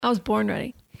was born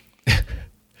ready.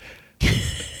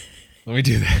 Let me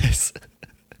do this.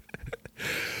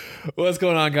 What's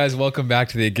going on, guys? Welcome back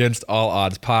to the Against All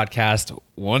Odds podcast.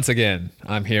 Once again,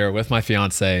 I'm here with my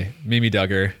fiance, Mimi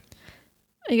Duggar.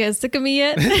 Are you guys sick of me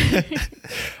yet?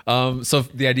 So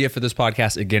the idea for this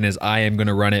podcast, again, is I am going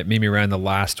to run it. Mimi ran the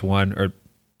last one, or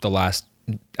the last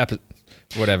episode,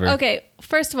 whatever. Okay,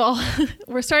 first of all,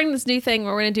 we're starting this new thing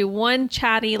where we're going to do one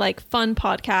chatty, like, fun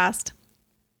podcast,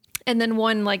 and then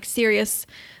one, like, serious,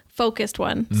 focused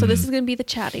one. So this is going to be the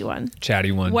chatty one.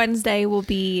 Chatty one. Wednesday will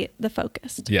be the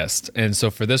focused. Yes. And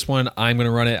so for this one, I'm going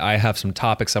to run it. I have some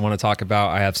topics I want to talk about.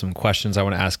 I have some questions I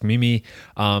want to ask Mimi.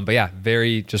 But yeah,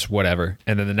 very just whatever.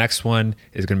 And then the next one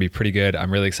is going to be pretty good.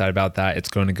 I'm really excited about that. It's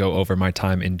going to go over my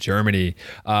time in Germany.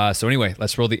 So anyway,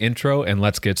 let's roll the intro and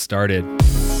let's get started.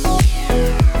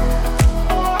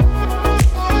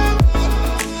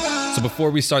 So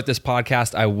before we start this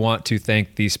podcast, I want to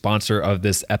thank the sponsor of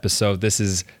this episode. This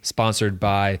is sponsored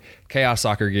by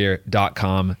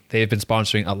ChaosSoccerGear.com. They have been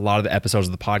sponsoring a lot of the episodes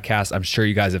of the podcast. I'm sure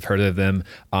you guys have heard of them,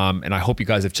 and I hope you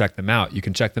guys have checked them out. You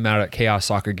can check them out at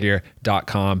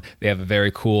ChaosSoccerGear.com. They have a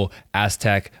very cool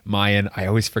Aztec, Mayan. I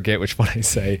always forget which one I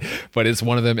say, but it's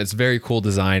one of them. It's very cool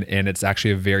design, and it's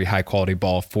actually a very high quality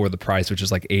ball for the price, which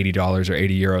is like $80 or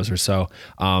 80 euros or so.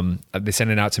 They sent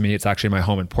it out to me. It's actually my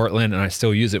home in Portland, and I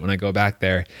still use it when I go back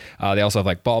there. They also have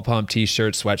like ball pump,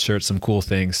 t-shirts, sweatshirts, some cool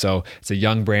things. So it's a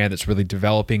young brand that's really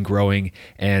developing, growing,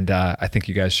 and I think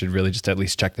you guys should really just at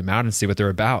least check them out and see what they're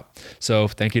about. So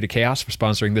thank you to Chaos for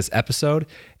sponsoring this episode,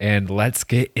 and let's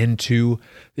get into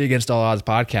the Against All Odds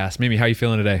podcast. Mimi, how are you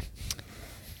feeling today?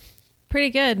 Pretty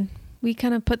good. We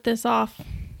kind of put this off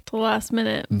to the last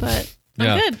minute, but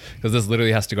I'm good. Because this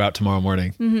literally has to go out tomorrow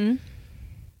morning. Mm-hmm.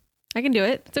 I can do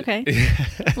it. It's okay.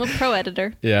 I'm a pro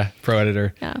editor. Yeah, pro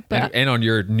editor. Yeah, but and on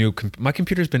your new, my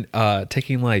computer's been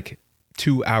taking like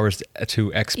 2 hours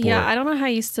to export. Yeah, I don't know how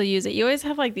you still use it. You always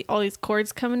have like all these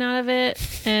cords coming out of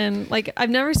it, and like I've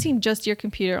never seen just your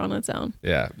computer on its own.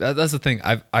 Yeah, that's the thing.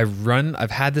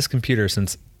 I've had this computer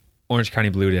since Orange County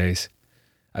Blue days.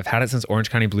 I've had it since Orange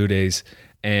County Blue days,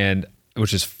 and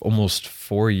which is almost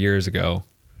 4 years ago.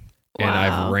 And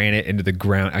Wow. I've ran it into the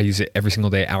ground. I use it every single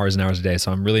day, hours and hours a day. So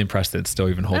I'm really impressed that it's still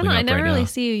even holding up right now. I never really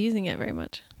see you using it very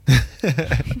much.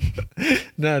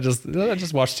 No, just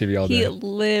watch TV all day. He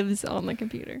lives on the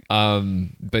computer.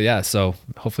 But yeah, so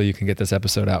hopefully you can get this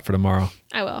episode out for tomorrow.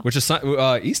 I will. Which is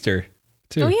Easter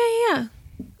too. Oh yeah.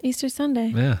 Easter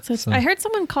Sunday. Yeah. So I heard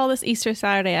someone call this Easter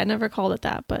Saturday. I never called it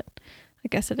that, but I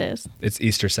guess it is. It's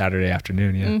Easter Saturday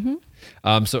afternoon. Yeah.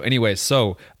 Mm-hmm. So anyway,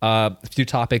 a few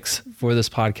topics for this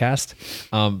podcast.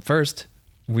 First,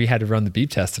 we had to run the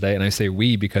beep test today, and I say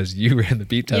we because you ran the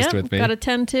beep test with me. Got a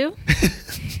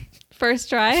 10-2. First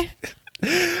try.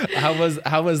 How was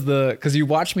because you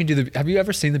watched me do have you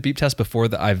ever seen the beep test before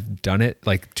that I've done it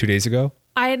like 2 days ago?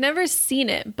 I had never seen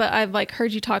it, but I've like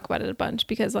heard you talk about it a bunch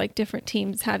because like different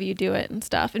teams have you do it and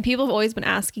stuff. And people have always been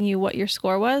asking you what your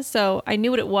score was. So I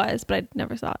knew what it was, but I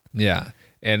never saw it. Yeah.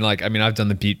 And like, I mean, I've done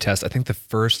the beep test. I think the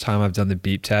first time I've done the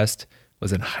beep test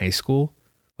was in high school,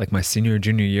 like my senior or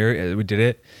junior year, we did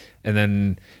it. And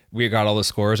then we got all the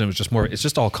scores, and it's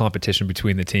just all competition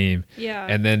between the team. Yeah.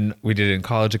 And then we did it in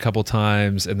college a couple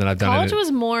times, and then I've done college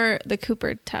was more the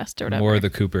Cooper test or whatever. More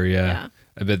the Cooper. Yeah.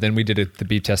 But then we did the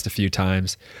beep test a few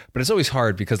times, but it's always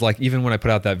hard because like, even when I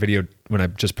put out that video, when I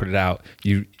just put it out,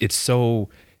 it's so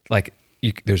like,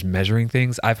 there's measuring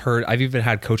things. I've even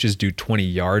had coaches do 20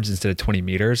 yards instead of 20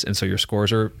 meters. And so your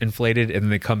scores are inflated, and then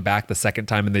they come back the second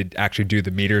time and they actually do the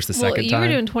meters the second time. You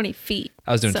were doing 20 feet.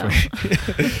 I was doing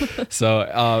 20.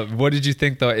 So what did you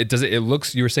think though?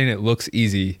 You were saying it looks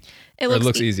easy. It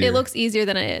looks easier. It looks easier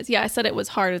than it is. Yeah. I said it was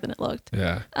harder than it looked.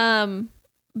 Yeah.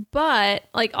 But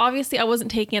like, obviously I wasn't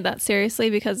taking it that seriously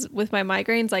because with my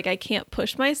migraines, like I can't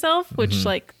push myself, which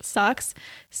like sucks.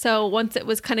 So once it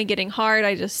was kind of getting hard,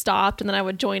 I just stopped, and then I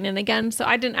would join in again. So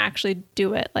I didn't actually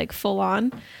do it like full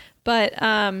on, but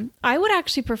I would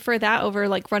actually prefer that over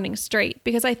like running straight,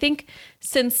 because I think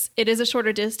since it is a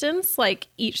shorter distance, like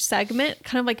each segment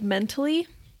kind of like mentally,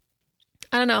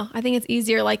 I don't know. I think it's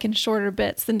easier like in shorter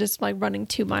bits than just like running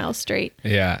 2 miles straight.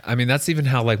 Yeah. I mean, that's even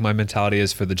how like my mentality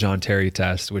is for the John Terry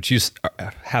test, which you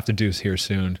have to do here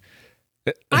soon.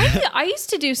 I used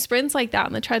to do sprints like that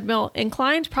on the treadmill,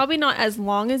 inclined, probably not as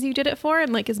long as you did it for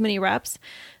and like as many reps.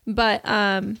 But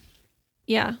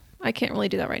yeah, I can't really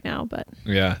do that right now, but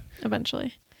yeah,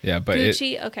 eventually. Yeah, but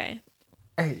Gucci, okay.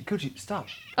 Hey, Gucci, stop.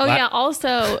 Oh, yeah.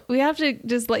 Also, we have to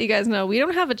just let you guys know, we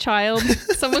don't have a child.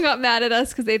 Someone got mad at us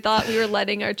because they thought we were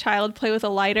letting our child play with a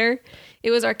lighter. It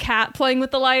was our cat playing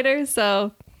with the lighter,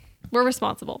 so we're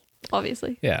responsible.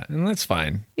 obviously. Yeah, and that's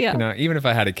fine. Yeah. You know, even if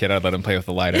I had a kid, I'd let him play with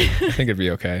the lighter. I think it'd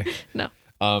be okay. No.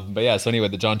 But yeah, so anyway,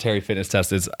 the John Terry fitness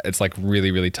test it's like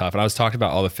really, really tough. And I was talking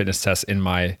about all the fitness tests in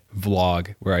my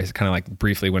vlog where I kind of like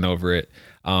briefly went over it.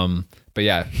 But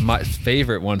yeah, my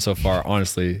favorite one so far,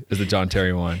 honestly, is the John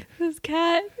Terry one. This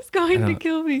cat is going to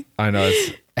kill me. I know,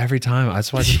 it's every time.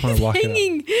 That's why I just want to walk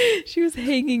hanging. it up. She was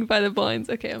hanging by the blinds.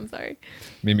 Okay, I'm sorry.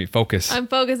 Mimi, focus. I'm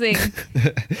focusing.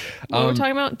 What we're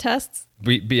talking about, tests?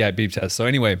 Beep test. So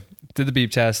anyway, did the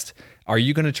beep test. Are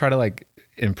you going to try to like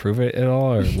improve it at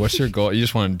all, or what's your goal? You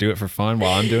just want to do it for fun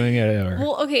while I'm doing it, or?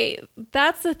 Well, okay,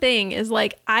 that's the thing is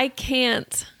like I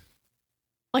can't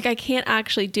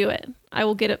actually do it. I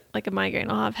will get like a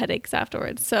migraine. I'll have headaches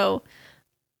afterwards. So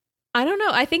I don't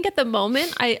know. I think at the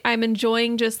moment I'm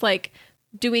enjoying just like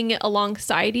doing it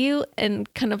alongside you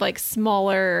and kind of like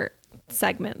smaller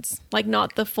segments, like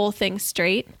not the full thing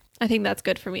straight. I think that's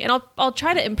good for me, and I'll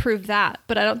try to improve that,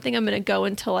 but I don't think I'm going to go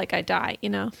until like I die, you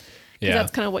know. Because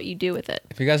that's kind of what you do with it.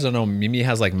 If you guys don't know, Mimi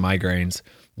has like migraines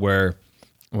where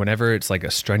whenever it's like a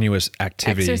strenuous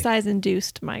activity.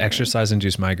 Exercise-induced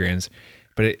migraines.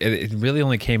 But it really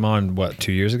only came on,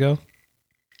 2 years ago?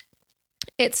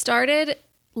 It started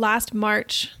last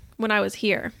March when I was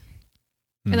here.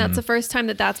 And that's the first time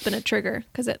that's been a trigger,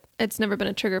 because it's never been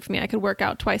a trigger for me. I could work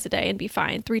out twice a day and be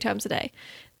fine, 3 times a day.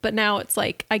 But now it's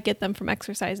like I get them from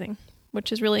exercising,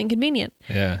 which is really inconvenient.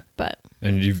 Yeah.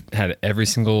 And you've had every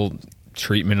single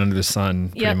treatment under the sun,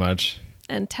 pretty much.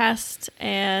 And tests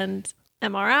and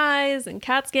MRIs and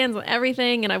CAT scans and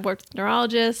everything. And I've worked with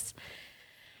neurologists.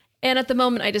 And at the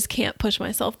moment, I just can't push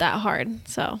myself that hard.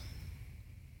 So,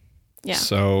 yeah.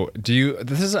 So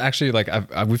this is actually like,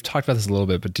 we've talked about this a little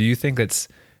bit, but do you think that's,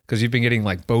 because you've been getting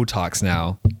like Botox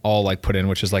now, all like put in,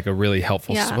 which is like a really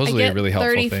helpful, supposedly a really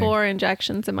helpful 34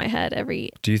 injections in my head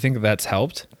every. Do you think that's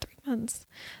helped? 3 months.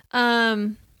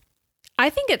 I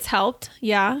think it's helped.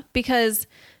 Yeah. Because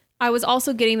I was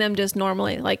also getting them just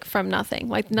normally, like from nothing,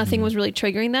 like nothing was really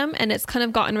triggering them. And it's kind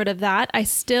of gotten rid of that.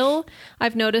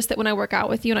 I've noticed that when I work out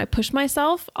with you and I push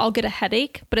myself, I'll get a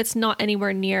headache, but it's not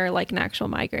anywhere near like an actual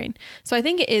migraine. So I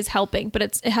think it is helping, but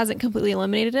it hasn't completely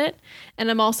eliminated it. And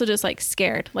I'm also just like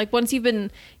scared. Like once you've been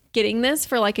getting this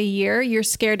for like a year, you're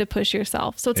scared to push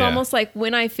yourself. So it's almost like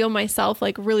when I feel myself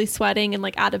like really sweating and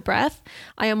like out of breath,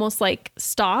 I almost like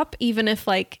stop, even if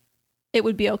like it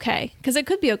would be okay, because it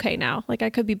could be okay now. Like I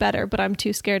could be better, but I'm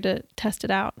too scared to test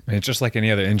it out. It's just like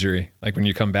any other injury. Like when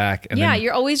you come back, and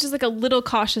you're always just like a little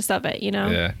cautious of it, you know?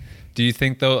 Yeah. Do you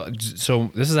think though?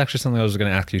 So this is actually something I was going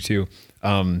to ask you too.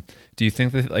 Do you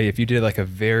think that like if you did like a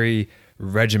very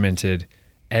regimented,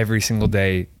 every single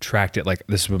day, tracked it, like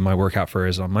this is what my workout for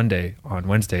is on Monday, on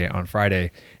Wednesday, on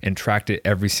Friday, and tracked it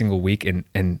every single week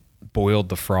and boiled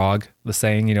the frog, the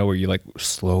saying, you know, where you like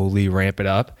slowly ramp it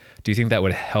up. Do you think that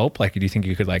would help? Like, do you think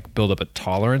you could like build up a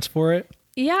tolerance for it?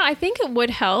 Yeah, I think it would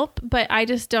help, but I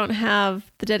just don't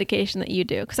have the dedication that you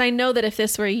do. Because I know that if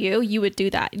this were you would do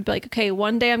that. You'd be like, okay,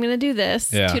 one day I'm going to do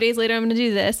this. 2 days later, I'm going to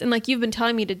do this. And like, you've been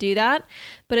telling me to do that,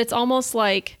 but it's almost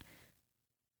like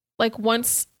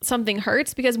once something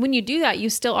hurts, because when you do that, you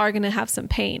still are going to have some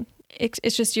pain.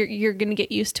 It's just you're going to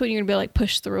get used to it. And you're going to be like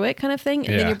push through it kind of thing.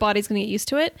 And then your body's going to get used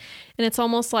to it. And it's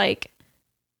almost like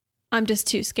I'm just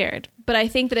too scared. But I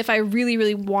think that if I really,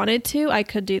 really wanted to, I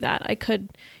could do that. I could,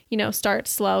 you know, start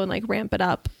slow and like ramp it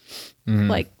up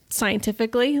like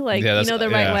scientifically, like, you know, the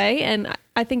right way. And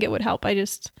I think it would help. I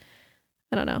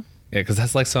don't know. Yeah, because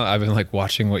that's like something I've been like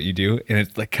watching what you do, and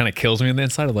it like kind of kills me on the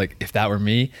inside of like, if that were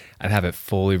me, I'd have it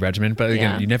fully regimented. But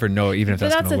again, you never know, even if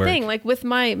that's going to work. But that's the thing, like with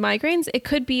my migraines, it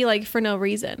could be like for no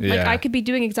reason. Like I could be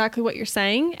doing exactly what you're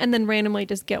saying and then randomly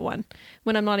just get one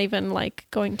when I'm not even like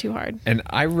going too hard. And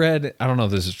I don't know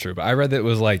if this is true, but I read that it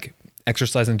was like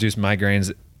exercise-induced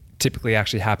migraines typically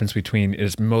actually happens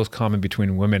is most common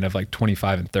between women of like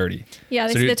 25 and 30. Yeah,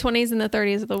 they say the 20s and the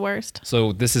 30s are the worst.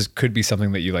 So could be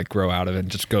something that you like grow out of and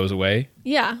just goes away.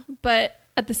 Yeah, but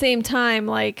at the same time,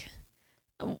 like,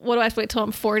 what do I have to wait till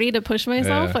I'm 40 to push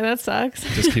myself? Yeah. Like that sucks.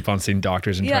 Just keep on seeing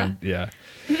doctors and trying.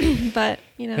 But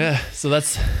you know, so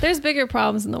there's bigger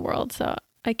problems in the world, so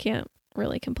I can't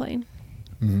really complain.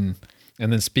 Mm-hmm.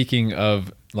 And then speaking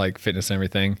of like fitness and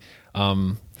everything,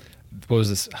 what was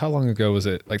this? How long ago was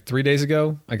it? Like 3 days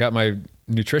ago, I got my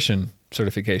nutrition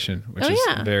certification, which is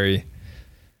very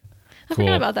cool. I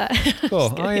forgot about that.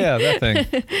 Cool. Oh yeah, that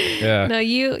thing. Yeah. No,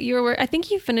 you were. I think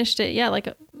you finished it. Yeah, like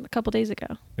a couple days ago.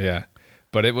 Yeah,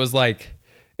 but it was like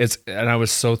and I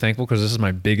was so thankful because this is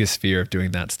my biggest fear of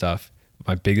doing that stuff.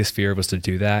 My biggest fear was to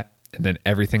do that, and then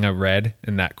everything I read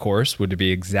in that course would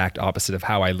be exact opposite of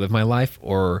how I live my life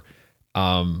or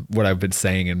what I've been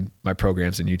saying in my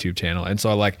programs and YouTube channel. And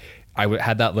so like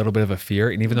had that little bit of a fear.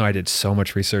 And even though I did so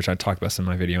much research, I talked about some of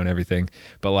my video and everything,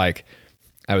 but like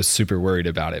I was super worried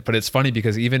about it. But it's funny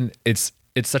because even it's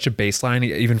such a baseline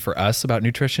even for us about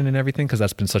nutrition and everything, because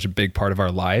that's been such a big part of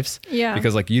our lives. Yeah.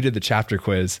 Because like you did the chapter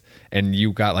quiz and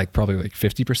you got like probably like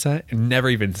 50% and never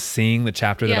even seeing the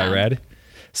chapter that I read.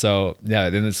 So yeah,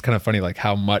 then it's kind of funny like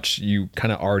how much you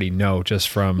kind of already know just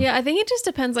from. Yeah, I think it just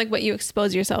depends like what you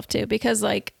expose yourself to, because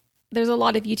like there's a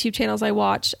lot of YouTube channels I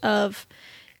watch of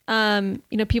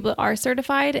people that are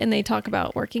certified and they talk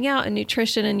about working out and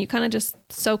nutrition, and you kind of just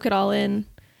soak it all in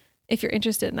if you're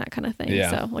interested in that kind of thing. Yeah.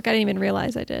 So like I didn't even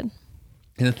realize I did.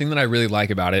 And the thing that I really like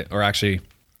about it, or actually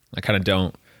I kind of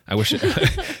don't, I wish it,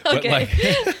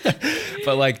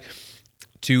 but like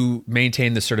to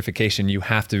maintain the certification, you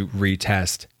have to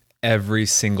retest every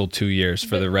single 2 years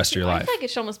for the rest of your life. I feel like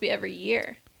it should almost be every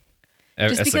year.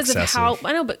 Just Just because of how,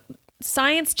 I know, but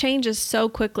science changes so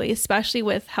quickly, especially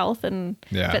with health and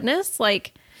fitness.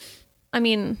 Like, I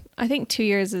mean, I think 2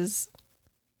 years is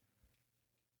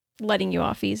letting you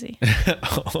off easy.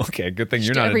 Okay, good thing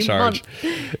you're not in charge.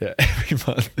 Yeah, every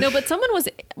month. No, but someone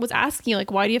was asking like,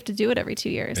 why do you have to do it every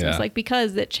 2 years? Yeah. It's like,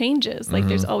 because it changes. Like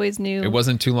there's always new. It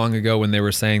wasn't too long ago when they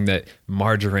were saying that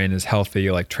margarine is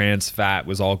healthy, like trans fat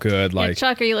was all good. Like,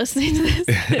 Chuck, are you listening to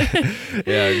this?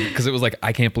 yeah, because it was like,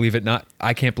 I can't believe it's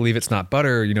not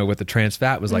butter, with the trans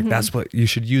fat was like, that's what you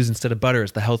should use instead of butter.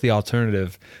 It's the healthy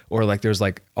alternative. Or like there's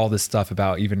like all this stuff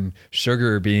about even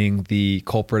sugar being the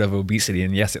culprit of obesity.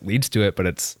 And yes, it leads to it, but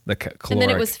it's the caloric. And then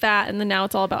it was fat, and then now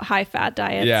it's all about high fat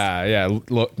diets. Yeah.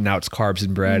 Now it's carbs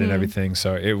and bread and everything.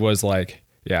 So it was like,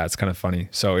 yeah, it's kind of funny.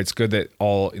 So it's good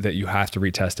that you have to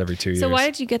retest every 2 years. So why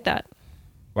did you get that?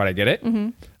 Why'd I get it?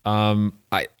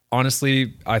 I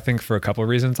honestly, I think for a couple of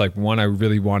reasons. Like one, I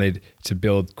really wanted to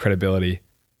build credibility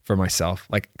for myself,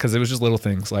 like, cause it was just little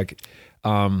things like,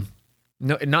 no,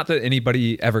 not that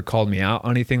anybody ever called me out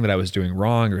on anything that I was doing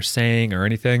wrong or saying or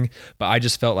anything, but I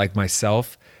just felt like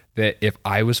myself that if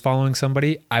I was following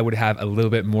somebody, I would have a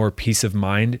little bit more peace of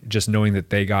mind just knowing that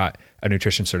they got a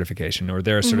nutrition certification, or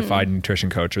they're a certified nutrition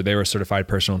coach, or they were a certified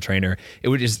personal trainer. It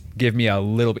would just give me a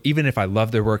little bit, even if I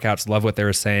loved their workouts, love what they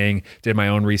were saying, did my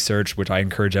own research, which I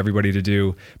encourage everybody to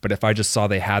do. But if I just saw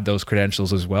they had those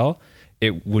credentials as well,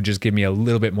 it would just give me a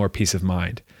little bit more peace of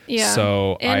mind. Yeah.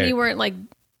 So you weren't like,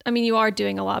 I mean, you are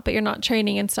doing a lot, but you're not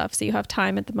training and stuff, so you have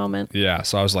time at the moment. Yeah.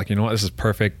 So I was like, you know what? This is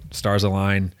perfect. Stars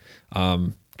align.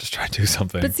 Just try to do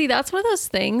something. But see, that's one of those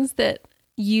things that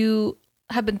you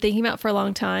have been thinking about for a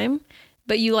long time,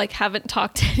 but you like haven't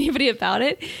talked to anybody about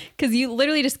it, because you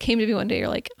literally just came to me one day. You're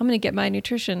like, I'm going to get my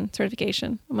nutrition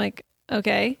certification. I'm like,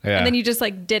 okay. Yeah. And then you just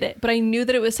like did it. But I knew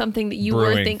that it was something that you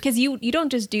were thinking, because you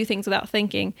don't just do things without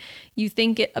thinking. You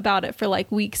think about it for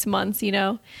like weeks, months,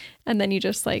 and then you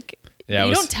just like, yeah,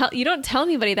 you don't tell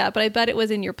anybody that, but I bet it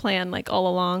was in your plan like all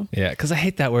along. Yeah, because I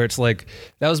hate that where it's like,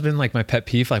 that has been like my pet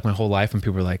peeve like my whole life, when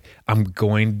people are like, I'm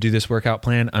going to do this workout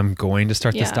plan, I'm going to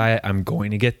start this diet, I'm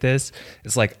going to get this.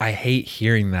 It's like, I hate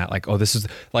hearing that. Like, oh, this is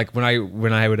like when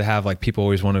I would have like people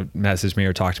always want to message me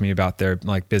or talk to me about their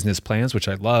like business plans, which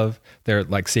I love. They're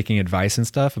like seeking advice and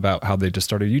stuff about how they just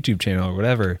started a YouTube channel or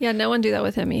whatever. Yeah, no one do that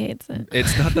with him. He hates it.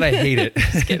 It's not that I hate it. I'm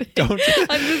just kidding.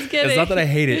 It's not that I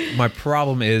hate it. My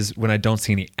problem is when I don't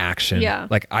see any action. Yeah.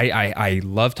 Like I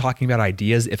love talking about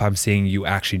ideas if I'm seeing you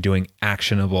actually doing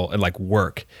actionable and like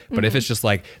work. But if it's just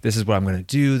like, this is what I'm going to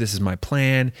do, this is my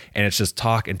plan, and it's just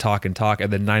talk and talk and talk,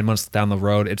 and then 9 months down the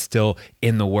road, it's still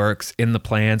in the works, in the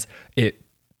plans, it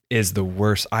is the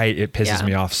worst. It pisses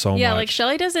me off so much. Yeah, like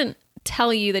Shelly doesn't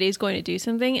tell you that he's going to do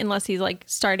something unless he's like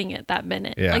starting it that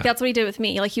minute. Yeah. Like that's what he did with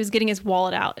me. Like he was getting his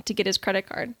wallet out to get his credit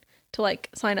card to like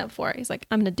sign up for it. He's like,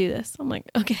 I'm going to do this. I'm like,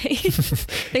 okay.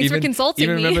 Thanks for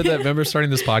consulting me. Remember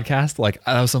starting this podcast? Like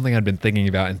that was something I'd been thinking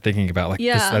about like,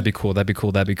 that'd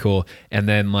be cool. And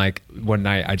then like one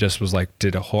night I just was like,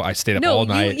 I stayed up all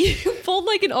night. You pulled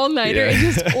like an all-nighter and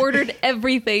just ordered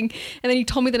everything. And then you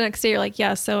told me the next day, you're like,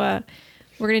 yeah, so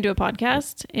we're going to do a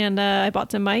podcast, and I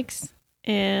bought some mics,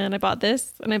 and I bought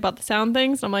this, and I bought the sound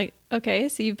things. And I'm like, okay,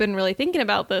 so you've been really thinking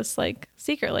about this like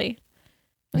secretly.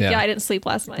 Like, yeah, I didn't sleep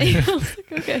last night. I was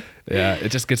like, okay. Yeah, it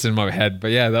just gets in my head.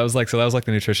 But yeah, that was like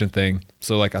the nutrition thing.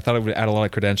 So like I thought it would add a lot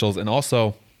of credentials. And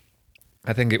also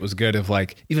I think it was good of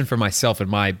like, even for myself and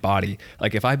my body,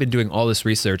 like if I've been doing all this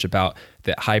research about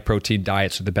that high protein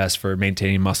diets are the best for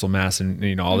maintaining muscle mass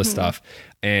and all this stuff.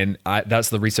 And that's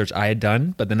the research I had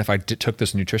done. But then if I took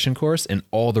this nutrition course and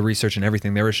all the research and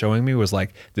everything they were showing me was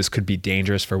like, this could be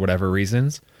dangerous for whatever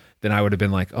reasons, then I would have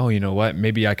been like, oh, you know what?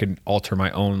 Maybe I could alter my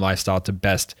own lifestyle to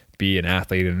best be an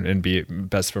athlete and be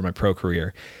best for my pro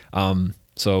career.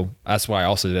 So that's why I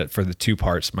also did it for the 2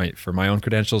 parts, for my own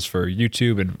credentials, for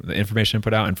YouTube and the information I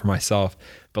put out, and for myself.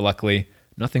 But luckily,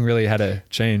 nothing really had to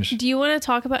change. Do you want to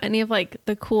talk about any of like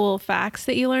the cool facts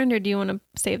that you learned, or do you want to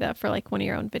save that for like one of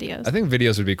your own videos? I think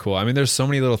videos would be cool. I mean, there's so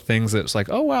many little things that it's like,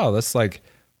 oh wow, that's like.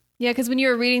 Yeah, because when you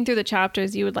were reading through the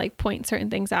chapters, you would like point certain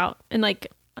things out, and like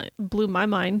it blew my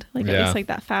mind. Like at least like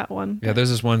that fat one. Yeah, there's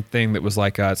this one thing that was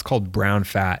like it's called brown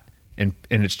fat, and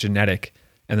it's genetic.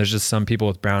 And there's just some people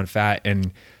with brown fat,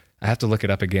 and I have to look it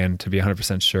up again to be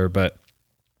 100% sure. But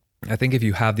I think if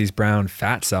you have these brown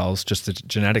fat cells, just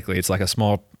genetically, it's like a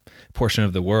small portion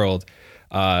of the world.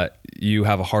 You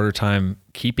have a harder time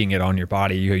keeping it on your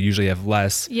body. You usually have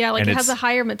less. Yeah, like it has a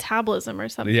higher metabolism or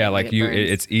something. Yeah, like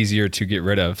it's easier to get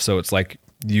rid of. So it's like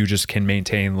you just can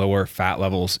maintain lower fat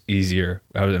levels easier.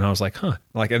 And I was like, huh.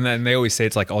 Like, and then they always say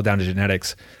it's like all down to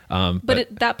genetics. But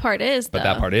that part is. But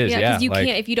that part is, yeah. Because you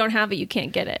can't, if you don't have it, you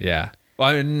can't get it. Yeah. Well,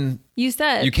 I mean, you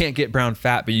said you can't get brown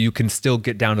fat, but you can still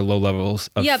get down to low levels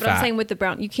of fat. Yeah, but I'm saying with the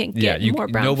brown, you can't get more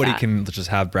brown nobody fat. Can just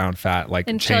have brown fat. Like,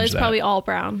 and change Shelley's that. probably all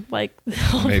brown. Like,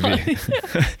 maybe.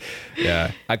 Yeah,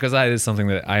 because that is something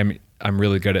that I'm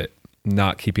really good at,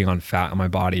 not keeping on fat on my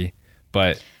body,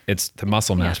 but it's the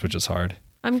muscle mass, which is hard.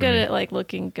 I'm good at like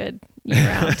looking good year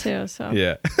round too. So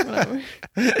yeah. Whatever.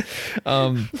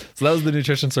 So that was the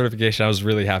nutrition certification. I was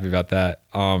really happy about that.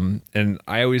 And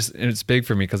it's big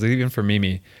for me because even for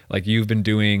Mimi, like you've been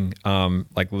doing,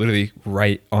 like literally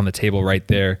right on the table right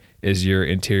there is your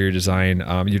interior design.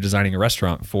 You're designing a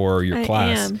restaurant for your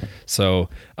class. So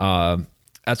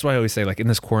that's why I always say, like in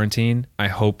this quarantine, I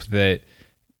hope that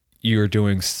you're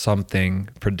doing something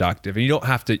productive, and you don't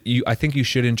have to, I think you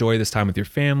should enjoy this time with your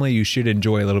family. You should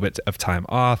enjoy a little bit of time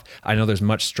off. I know there's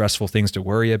much stressful things to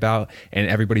worry about, and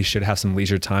everybody should have some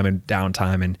leisure time and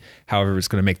downtime and however it's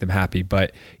going to make them happy.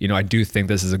 But, I do think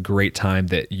this is a great time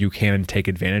that you can take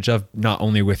advantage of, not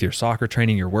only with your soccer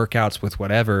training, your workouts, with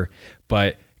whatever,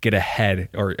 but get ahead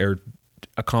or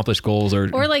accomplish goals or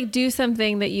like do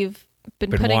something that you've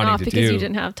been putting off because you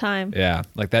didn't have time. Yeah,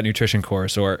 like that nutrition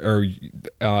course, or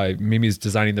Mimi's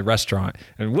designing the restaurant.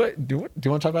 And what do you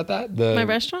want to talk about that? My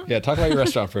restaurant? Yeah, talk about your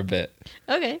restaurant for a bit.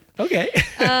 Okay.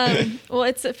 Well,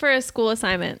 it's for a school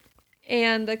assignment,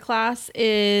 and the class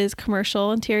is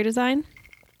commercial interior design.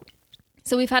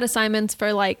 So we've had assignments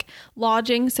for like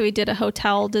lodging. So we did a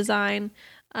hotel design,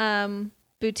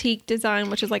 boutique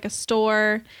design, which is like a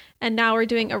store, and now we're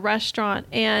doing a restaurant.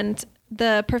 And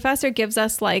the professor gives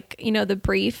us like, the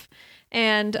brief.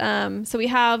 And so we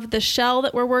have the shell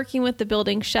that we're working with, the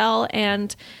building shell,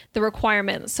 and the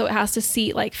requirements. So it has to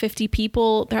seat like 50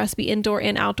 people. There has to be indoor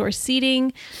and outdoor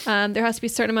seating. There has to be a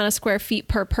certain amount of square feet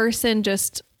per person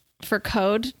just for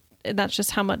code. And that's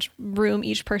just how much room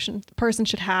each person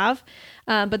should have.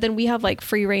 But then we have like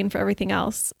free reign for everything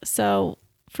else. So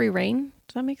free reign,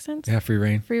 does that make sense? Yeah, free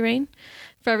reign. Free reign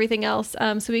for everything else.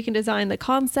 So we can design the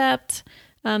concept,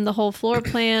 the whole floor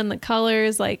plan, the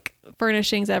colors, like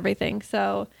furnishings, everything.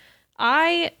 So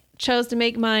I chose to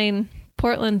make mine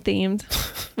Portland themed,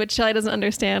 which Shelley doesn't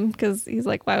understand because he's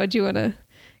like, why would you want to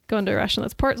go into a restaurant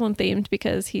that's Portland themed?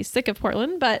 Because he's sick of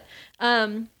Portland. But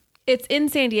it's in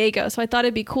San Diego. So I thought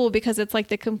it'd be cool because it's like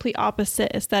the complete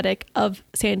opposite aesthetic of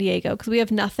San Diego, because we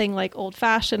have nothing like old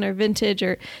fashioned or vintage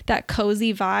or that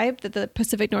cozy vibe that the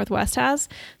Pacific Northwest has.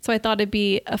 So I thought it'd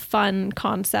be a fun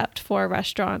concept for a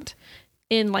restaurant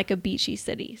in like a beachy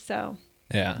city. So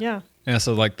yeah.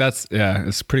 So like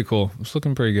it's pretty cool. It's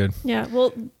looking pretty good. Yeah.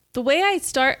 Well, the way I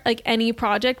start like any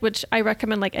project, which I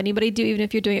recommend like anybody do, even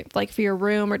if you're doing it like for your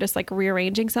room or just like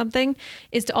rearranging something,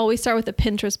 is to always start with a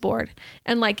Pinterest board.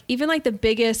 And like even like the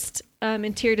biggest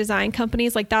interior design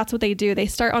companies, like that's what they do. They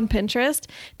start on Pinterest,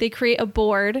 they create a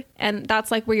board, and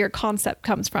that's like where your concept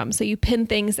comes from. So you pin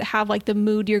things that have like the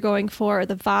mood you're going for, or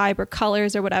the vibe or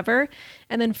colors or whatever.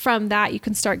 And then from that, you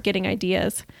can start getting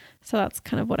ideas. So that's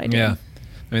kind of what I do. Yeah.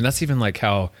 I mean, that's even like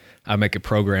how I make a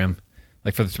program,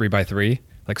 like for the 3x3,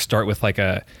 like start with like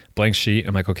a blank sheet.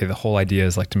 I'm like, okay, the whole idea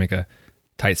is like to make a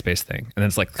tight space thing. And then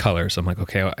it's like colors. I'm like,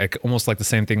 okay, almost like the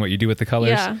same thing what you do with the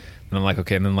colors. Yeah. And I'm like,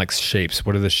 okay, and then like shapes.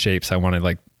 What are the shapes I want to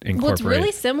like incorporate? Well, it's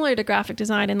really similar to graphic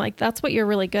design, and like that's what you're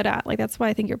really good at. Like that's why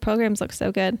I think your programs look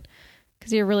so good,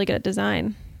 because you're really good at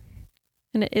design.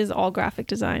 And it is all graphic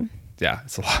design. Yeah,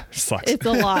 it's a lot. It sucks. It's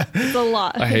a lot. It's a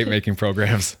lot. I hate making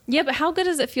programs. Yeah, but how good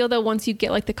does it feel though once you get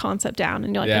like the concept down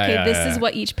and you're like, this is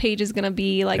what each page is going to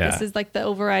be. Like this is like the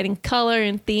overriding color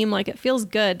and theme. Like it feels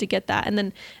good to get that. And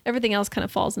then everything else kind of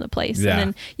falls into place. Yeah. And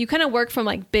then you kind of work from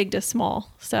like big to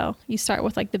small. So you start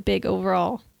with like the big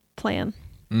overall plan.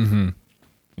 Mm-hmm.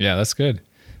 Yeah, that's good.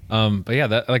 But yeah,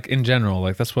 that like in general,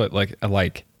 like that's what like I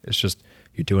like. It's just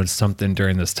you're doing something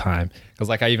during this time. Because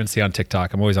like I even see on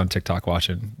TikTok, I'm always on TikTok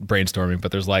watching brainstorming,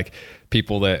 but there's like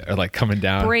people that are like coming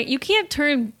down. You can't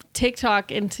turn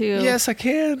TikTok into Yes, I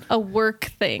can. a work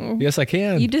thing. Yes, I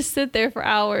can. You just sit there for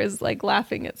hours like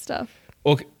laughing at stuff.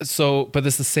 Okay, so, but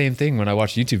it's the same thing when I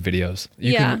watch YouTube videos.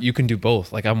 Yeah. You can do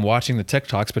both. Like I'm watching the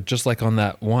TikToks, but just like on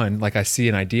that one, like I see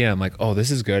an idea. I'm like, oh, this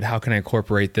is good. How can I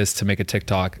incorporate this to make a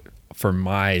TikTok for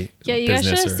my Yeah, you guys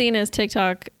should business? have seen his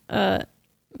TikTok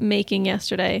making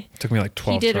yesterday. It took me like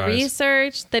 12 He did tries.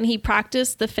 research, then he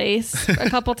practiced the face a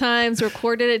couple times,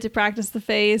 recorded it to practice the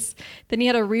face. Then he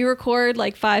had to re-record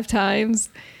like 5 times.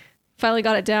 Finally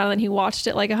got it down, and he watched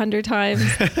it like 100 times.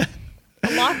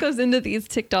 A lot goes into these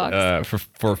TikToks.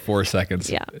 For 4 seconds.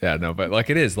 Yeah. No, but like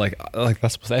it is like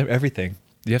that's everything.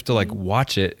 You have to like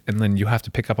watch it, and then you have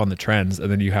to pick up on the trends,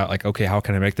 and then you have like, okay, how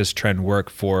can I make this trend work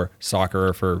for soccer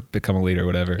or for become a leader or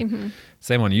whatever.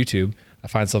 Same on YouTube. I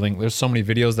find something, there's so many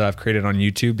videos that I've created on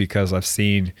YouTube because I've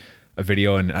seen a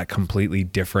video in a completely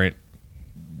different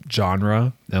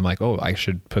genre. And I'm like, oh, I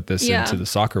should put this into the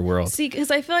soccer world. See, because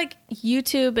I feel like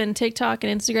YouTube and TikTok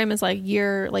and Instagram is like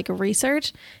your like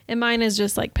research, and mine is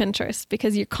just like Pinterest,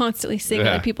 because you're constantly seeing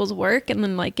other people's work and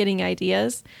then like getting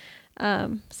ideas.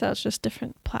 So it's just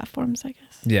different platforms, I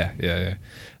guess. Yeah.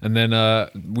 And then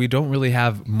we don't really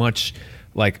have much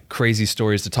like crazy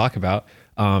stories to talk about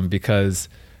because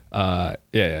we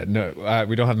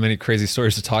don't have many crazy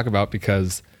stories to talk about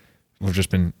because we've just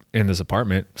been in this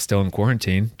apartment, still in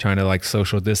quarantine, trying to like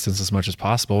social distance as much as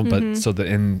possible. But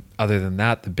other than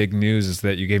that, the big news is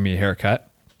that you gave me a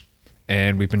haircut,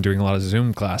 and we've been doing a lot of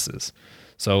Zoom classes.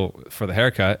 So for the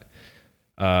haircut,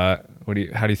 what do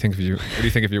you think of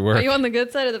your work? Are you on the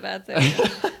good side or the bad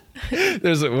side?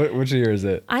 Which year is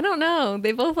it? I don't know.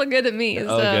 They both look good to me.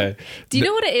 So. Okay. Do you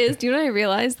know what it is? Do you know what I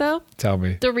realized though? Tell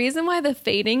me. The reason why the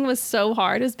fading was so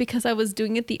hard is because I was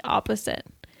doing it the opposite.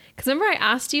 Because remember I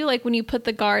asked you like when you put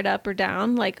the guard up or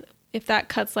down, like if that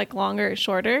cuts like longer or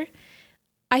shorter.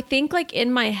 I think like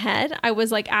in my head, I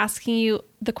was like asking you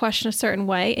the question a certain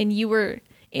way and you were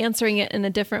answering it in a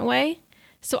different way.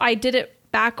 So I did it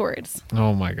backwards.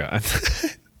 Oh my God.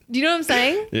 Do you know what I'm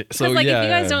saying? So if you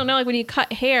guys don't know, like when you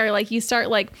cut hair, like you start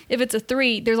like, if it's a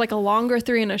 3, there's like a longer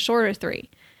 3 and a shorter 3.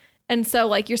 And so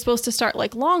like you're supposed to start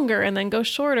like longer and then go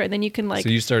shorter, and then you can like. So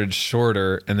you started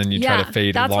shorter and then you try to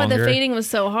fade that's longer. Why the fading was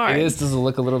so hard. It is. Does it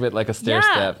look a little bit like a stair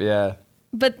step? Yeah.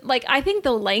 But like I think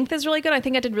the length is really good. I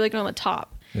think I did really good on the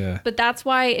top. Yeah. But that's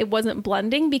why it wasn't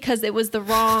blending, because it was the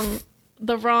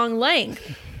wrong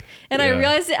length. And I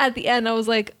realized it at the end. I was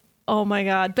like, oh my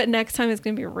God. But next time it's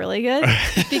going to be really good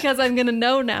because I'm going to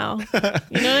know now.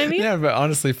 You know what I mean? Yeah, but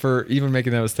honestly, for even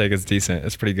making that mistake, it's decent.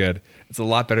 It's pretty good. It's a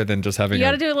lot better than just having You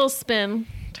got to do a little spin.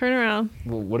 Turn around.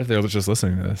 Well, what if they're just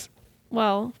listening to this?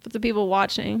 Well, for the people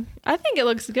watching, I think it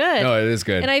looks good. No, it is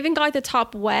good. And I even got like the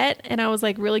top wet, and I was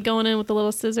like really going in with the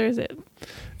little scissors.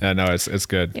 Yeah, no, it's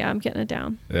good. Yeah, I'm getting it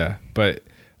down. Yeah, but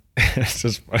it's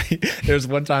just funny. There's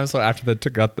one time, so after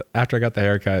I got the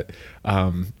haircut,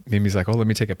 Mimi's like, "Oh, let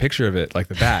me take a picture of it, like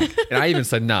the back." And I even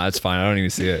said, "Nah, it's fine. I don't even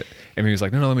see it." And Mimi's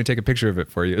like, "No, let me take a picture of it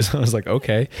for you." So I was like,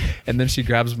 "Okay." And then she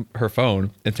grabs her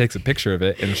phone and takes a picture of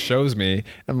it and shows me.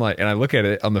 I'm like, and I look at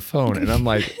it on the phone, and I'm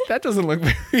like, "That doesn't look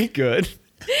very good."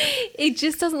 It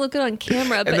just doesn't look good on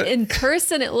camera, but in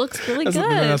person it looks really good.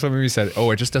 That's what Mimi said. Oh,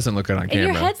 it just doesn't look good on camera.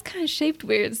 And your head's kind of shaped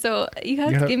weird, so you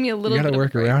have to give me a little bit. You got to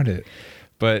work around it.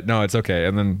 But no, it's okay.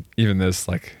 And then even this,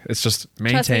 like, it's just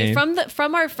maintain. Trust me,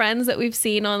 from our friends that we've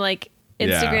seen on like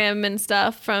Instagram and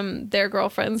stuff, from their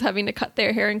girlfriends having to cut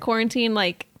their hair in quarantine,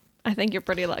 like I think you're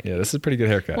pretty lucky. Yeah, this is a pretty good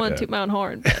haircut. I want to toot my own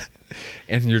horn. But.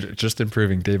 And you're just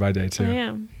improving day by day too. I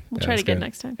am. We'll try to get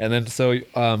next time. And then so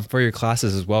for your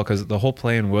classes as well, because the whole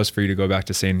plan was for you to go back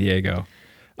to San Diego.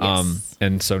 Yes.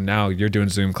 And so now you're doing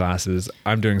Zoom classes.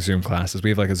 I'm doing Zoom classes. We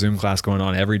have like a Zoom class going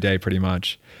on every day pretty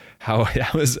much. How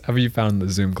have you found the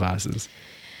Zoom classes?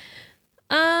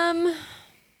 I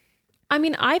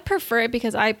mean, I prefer it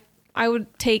because I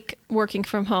would take working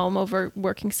from home over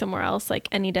working somewhere else like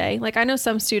any day. Like I know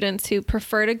some students who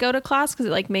prefer to go to class because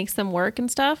it like makes them work and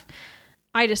stuff.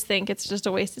 I just think it's just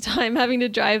a waste of time having to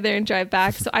drive there and drive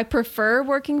back. So I prefer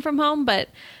working from home, but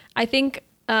I think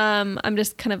I'm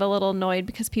just kind of a little annoyed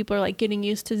because people are like getting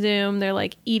used to Zoom. They're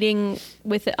like eating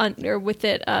with it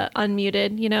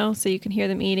unmuted, you know, so you can hear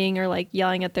them eating or like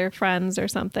yelling at their friends or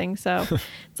something. So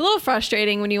it's a little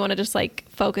frustrating when you want to just like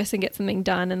focus and get something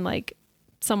done and like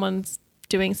someone's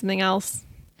doing something else,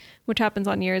 which happens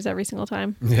on yours every single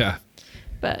time. Yeah.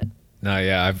 But no,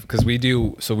 yeah, because we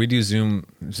do Zoom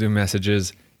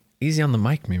messages. Easy on the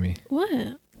mic, Mimi. what?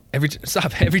 Every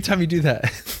time you do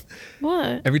that.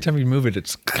 What? Every time you move it,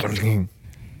 it's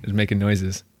making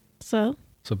noises.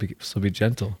 So be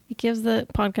gentle. it gives the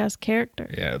podcast character.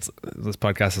 Yeah, this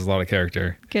podcast has a lot of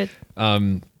character. Good.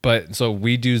 But so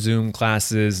we do Zoom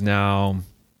classes now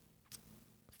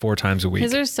 4 times a week.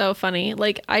 Because they're so funny.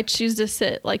 Like, I choose to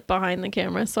sit like behind the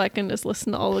camera so I can just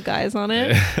listen to all the guys on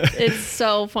it. It's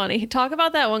so funny. Talk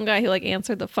about that one guy who like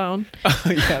answered the phone. Oh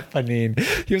yeah, Panine.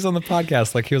 He was on the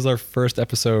podcast. Like, he was our first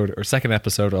episode or second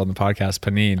episode on the podcast.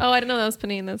 Panine. Oh, I didn't know that was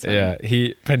Panine. That's funny. Yeah,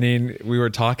 Panine. We were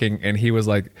talking, and he was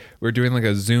like, we were doing like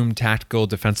a Zoom tactical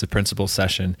defensive principles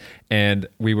session, and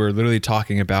we were literally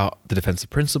talking about the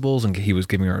defensive principles, and he was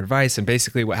giving our advice. And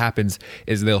basically, what happens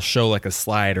is they'll show like a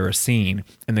slide or a scene,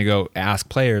 and they go ask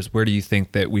players, where do you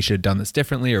think that we should have done this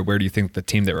differently, or where do you think the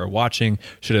team that we're watching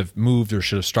should have moved or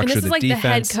should have structured the like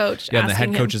defense? The head coach. Yeah, and the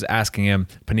head coach is asking him,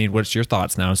 Panine, what's your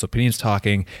thoughts now? And so Panine's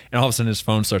talking, and all of a sudden his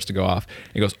phone starts to go off.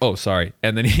 He goes, oh, sorry.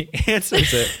 And then he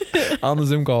answers it on the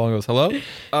Zoom call and goes, hello?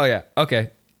 Oh, yeah.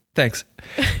 Okay. Thanks.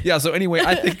 Yeah. So anyway,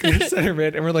 I think the center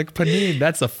mid, and we're like, Panine,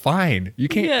 that's a fine. You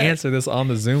can't answer this on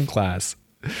the Zoom class.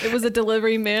 It was a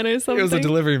delivery man or something. It was a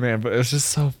delivery man, but it was just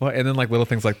so fun. And then like little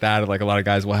things like that, like a lot of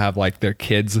guys will have like their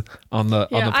kids on the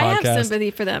podcast. I have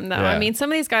sympathy for them though. Yeah. I mean,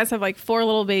 some of these guys have like 4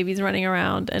 little babies running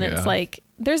around, and it's like,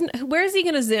 where is he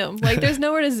gonna Zoom? Like, there's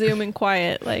nowhere to Zoom and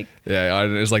quiet. Like, yeah,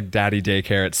 there's like daddy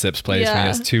daycare at Sip's place. Yeah. He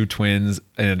has 2 twins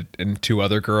and 2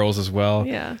 other girls as well.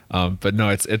 Yeah. But no,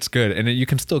 it's good, and you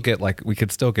can still get we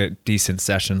could still get decent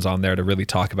sessions on there to really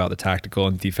talk about the tactical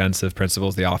and defensive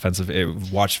principles, the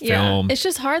offensive. Watch film. It's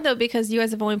just hard though because you guys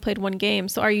have only played 1 game.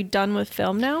 So are you done with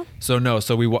film now? So no.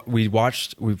 So we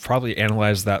probably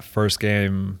analyzed that first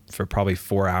game for probably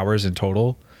 4 hours in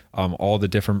total. All the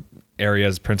different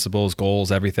areas, principles,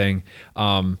 goals, everything.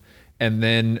 And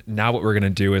then now what we're going to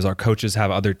do is our coaches have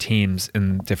other teams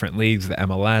in different leagues, the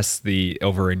MLS, the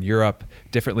over in Europe,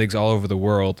 different leagues all over the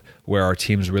world where our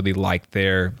teams really like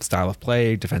their style of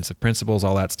play, defensive principles,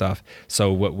 all that stuff.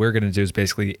 So what we're going to do is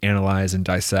basically analyze and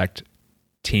dissect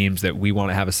teams that we want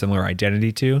to have a similar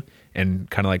identity to and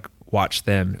kind of like watch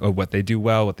them or what they do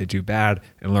well, what they do bad,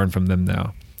 and learn from them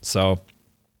now. So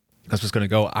that's what's going to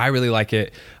go. I really like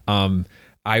it.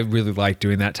 I really like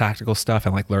doing that tactical stuff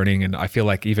and like learning. And I feel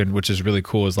like even, which is really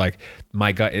cool, is like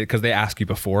my gut, because they ask you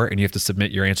before and you have to submit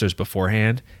your answers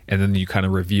beforehand. And then you kind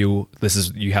of review,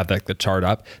 you have like the chart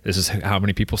up. This is how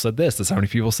many people said this. This is how many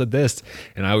people said this.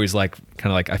 And I always like,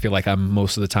 kind of like, I feel like I'm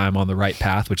most of the time on the right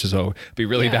path, which is, be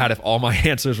really bad if all my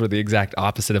answers were the exact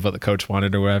opposite of what the coach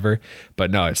wanted or whatever.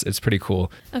 But no, it's pretty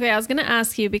cool. Okay. I was going to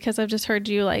ask you, because I've just heard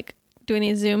you like doing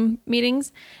these Zoom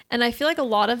meetings. And I feel like a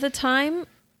lot of the time,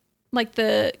 like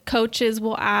the coaches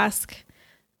will ask,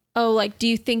 oh, like, do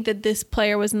you think that this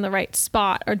player was in the right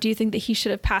spot? Or do you think that he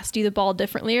should have passed you the ball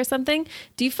differently or something?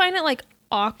 Do you find it like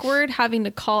awkward having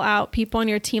to call out people on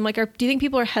your team? Like, do you think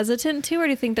people are hesitant to, or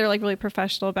do you think they're like really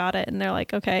professional about it and they're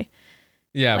like, okay.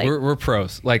 Yeah, like, we're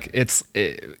pros. Like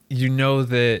you know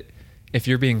that if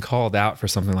you're being called out for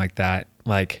something like that,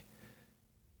 like,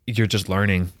 you're just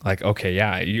learning, like, okay,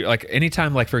 yeah, you like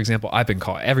anytime, like for example, I've been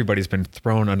called, everybody's been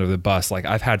thrown under the bus. Like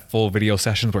I've had full video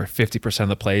sessions where 50% of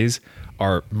the plays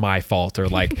are my fault, or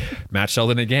like Matt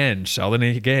Sheldon again,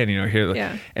 you know, here.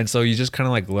 Yeah. And so you just kind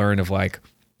of like learn of like,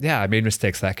 yeah, I made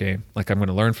mistakes that game. Like I'm going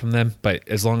to learn from them, but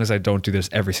as long as I don't do this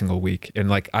every single week. And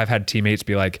like I've had teammates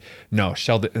be like, no,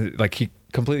 Sheldon, like he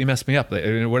completely messed me up,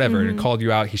 whatever, and called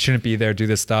you out. He shouldn't be there, do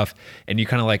this stuff. And you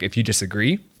kind of like, if you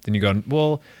disagree, then you go,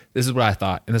 well, this is what I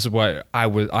thought, and this is what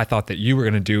I thought that you were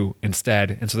going to do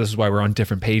instead, and so this is why we're on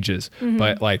different pages.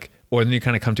 But like, or then you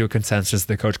kind of come to a consensus.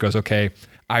 The coach goes, okay,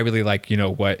 I really like, you know,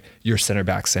 what your center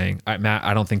back's saying. Matt,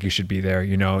 I don't think you should be there.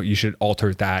 You know, you should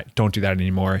alter that. Don't do that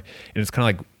anymore. And it's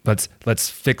kind of like, let's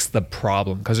fix the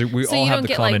problem, because we all have the common. So you don't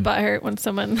get like butthurt when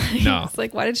someone it's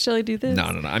like, why did Shelly do this? No.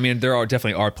 I mean, there are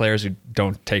definitely players who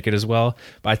don't take it as well,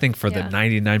 but I think for the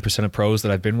 99% of pros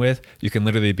that I've been with, you can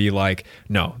literally be like,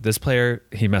 no, this player,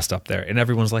 he messed up there, and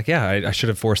everyone's like, yeah, I should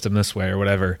have forced him this way or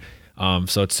whatever.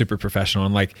 So it's super professional,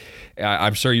 and like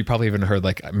I'm sure you probably even heard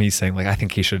like me saying like, I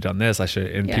think he should have done this.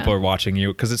 People are watching you,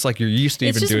 because it's like you're used to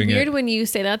even doing it. It's just weird when you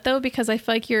say that though, because I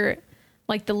feel like you're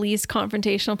like the least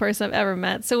confrontational person I've ever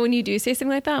met. So when you do say something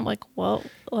like that, I'm like, well,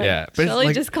 like, yeah, but Shelly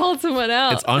like, just called someone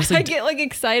out. It's honestly, I get like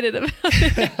excited about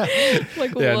it.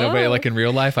 Like, yeah, whoa. No, but like in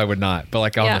real life, I would not. But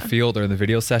like on the field or in the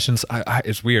video sessions,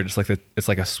 it's weird. It's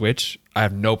like a switch. I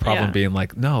have no problem being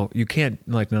like, no, you can't.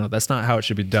 Like, no, that's not how it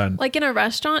should be done. Like in a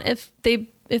restaurant, if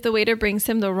the waiter brings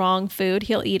him the wrong food,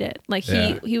 he'll eat it. Like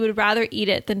he would rather eat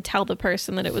it than tell the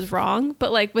person that it was wrong.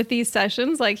 But like with these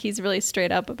sessions, like he's really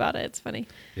straight up about it. It's funny.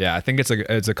 Yeah, I think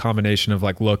it's a combination of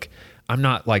like, look, I'm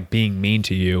not like being mean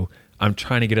to you. I'm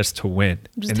trying to get us to win.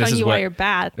 I'm just telling you why you're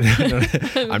bad.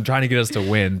 I'm trying to get us to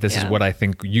win. This is what I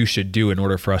think you should do in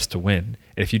order for us to win.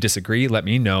 And if you disagree, let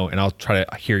me know and I'll try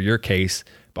to hear your case.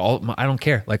 But I don't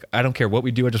care. Like, I don't care what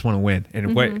we do. I just want to win.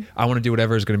 And I want to do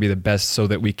whatever is going to be the best so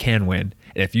that we can win.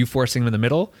 And if you force him in the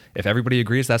middle, if everybody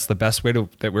agrees that's the best way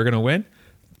that we're going to win,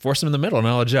 force him in the middle and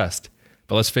I'll adjust.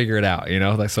 But let's figure it out,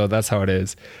 Like, so that's how it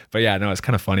is. But yeah, no, it's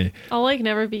kind of funny. I'll like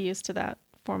never be used to that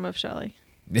form of Shelly.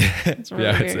 It's really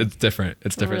it's different.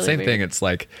 It's different. Really Same weird. thing. It's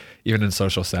like, even in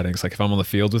social settings, like if I'm on the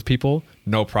field with people,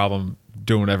 no problem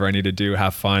doing whatever I need to do,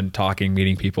 have fun, talking,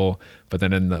 meeting people. But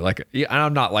then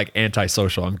I'm not like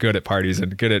antisocial. I'm good at parties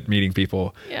and good at meeting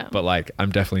people. Yeah. But like,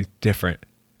 I'm definitely different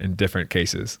in different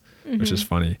cases, which is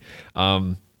funny.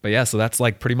 But yeah, so that's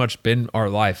like pretty much been our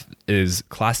life is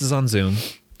classes on Zoom,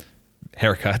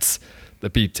 haircuts, the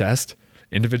beep test,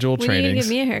 individual When are you gonna trainings. give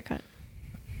me a haircut?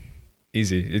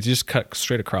 Easy. It's just cut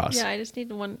straight across. Yeah, I just need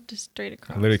one just straight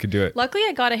across. I literally could do it. Luckily,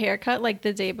 I got a haircut like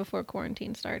the day before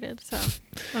quarantine started, so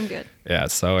I'm good. Yeah,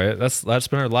 so that's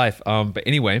been our life. But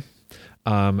anyway,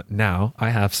 now I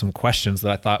have some questions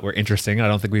that I thought were interesting. I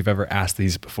don't think we've ever asked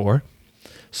these before,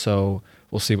 so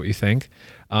we'll see what you think.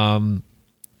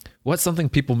 What's something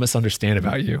people misunderstand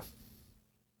about you?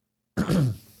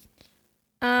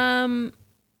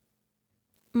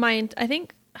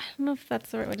 I don't know if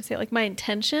that's the right way to say it, like my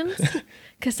intentions,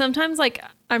 because sometimes like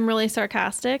I'm really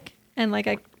sarcastic and like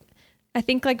I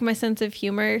think like my sense of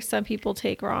humor some people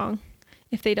take wrong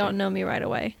if they don't know me right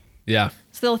away. Yeah.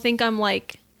 So they'll think I'm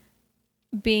like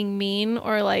being mean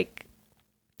or like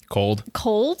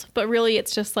Cold, but really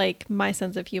it's just like my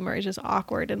sense of humor is just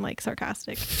awkward and like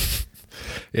sarcastic.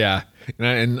 Yeah.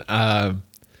 And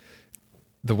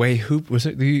the way was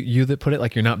it you that put it,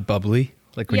 like you're not bubbly,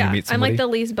 like when you meet I'm somebody? like the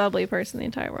least bubbly person in the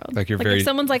entire world. Like you're like very- if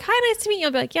someone's like, "Hi, nice to meet you,"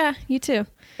 I'll be like, "Yeah, you too."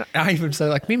 I even say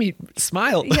like, Mimi,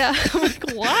 smile. Yeah. I'm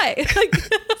like, why? Like,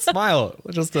 Smile.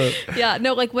 Just yeah,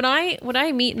 no, like when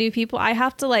I meet new people, I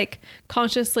have to like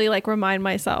consciously like remind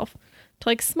myself to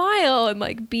like smile and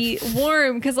like be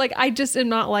warm because like I just am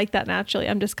not like that naturally.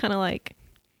 I'm just kind of like,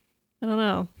 I don't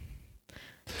know.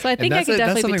 So I think I could that's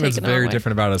definitely something be that's taken very away.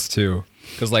 different about us too,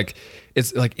 because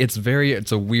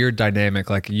it's a weird dynamic.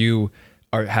 Like you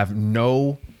have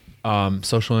no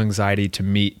social anxiety to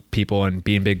meet people and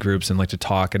be in big groups and like to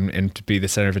talk and to be the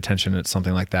center of attention at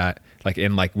something like that.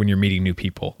 Like when you're meeting new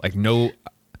people, like no.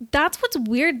 That's what's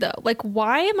weird though. Like,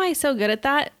 why am I so good at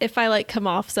that if I like come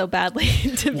off so badly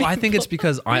to Well, I think it's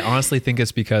because I honestly think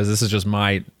it's because this is just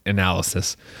my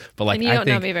analysis, but like and you I don't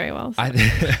think know me very well. So.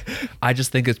 I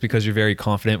just think it's because you're very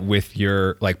confident with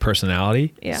your like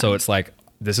personality. Yeah. So it's like,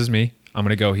 this is me. I'm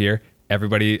going to go here.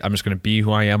 Everybody, I'm just going to be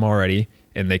who I am already.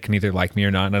 And they can either like me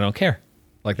or not. And I don't care.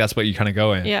 Like, that's what you kind of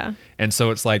go in. Yeah. And so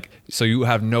it's like, so you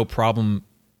have no problem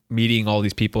meeting all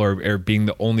these people or being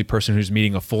the only person who's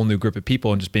meeting a full new group of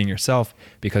people and just being yourself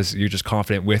because you're just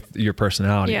confident with your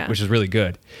personality, Yeah. which is really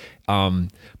good.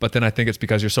 But then I think it's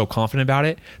because you're so confident about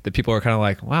it that people are kind of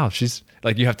like, wow, she's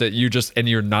like, and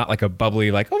you're not like a bubbly,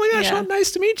 like, oh my gosh, Yeah. how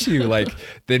nice to meet you. Like,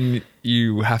 then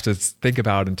you have to think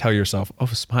about and tell yourself, oh,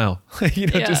 smile,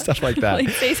 Yeah. just stuff like that. Like,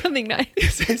 say something nice.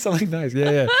 Say something nice.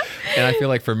 Yeah. And I feel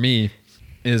like for me,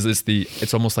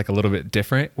 it's almost like a little bit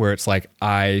different where it's like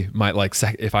I might like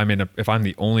if I'm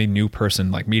the only new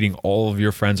person like meeting all of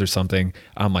your friends or something,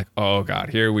 I'm like, oh God,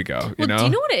 here we go. Well, do you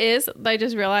know what it is that I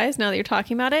just realized now that you're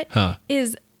talking about it?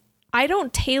 Is I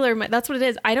don't tailor that's what it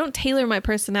is. I don't tailor my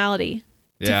personality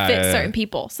to fit certain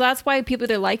people. So that's why people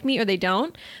either like me or they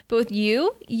don't. But with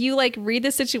you like read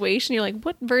the situation. You're like,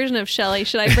 what version of Shelly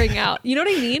should I bring out? You know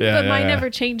what I mean? But mine never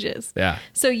changes. Yeah.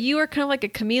 So you are kind of like a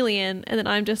chameleon. And then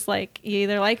I'm just like, you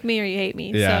either like me or you hate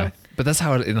me. Yeah. So But that's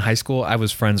how in high school I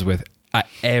was friends with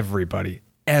everybody.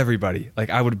 Like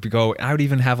I would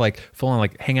even have like full on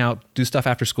like hang out, do stuff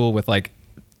after school with like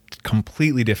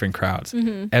completely different crowds,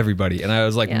 everybody. And I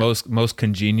was like most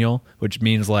congenial, which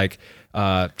means like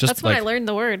just that's when like, I learned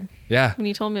the word. Yeah. When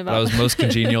you told me about I was most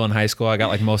congenial in high school. I got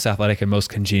like most athletic and most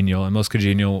congenial. And most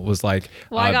congenial was like...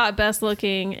 Well, I got best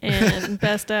looking and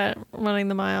best at running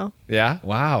the mile. Yeah?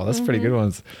 Wow. That's pretty good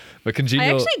ones. But congenial...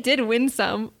 I actually did win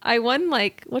some. I won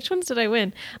like... Which ones did I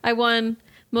win? I won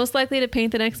most likely to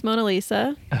paint the next Mona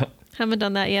Lisa. Haven't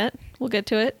done that yet. We'll get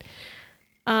to it.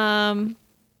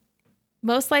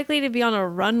 Most likely to be on a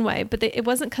runway. But it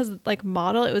wasn't because like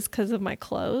model. It was because of my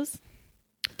clothes.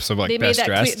 So like best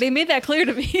dressed? They made that clear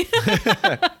to me.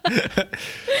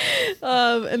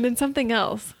 And then something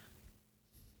else.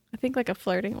 I think like a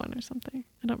flirting one or something.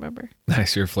 I don't remember.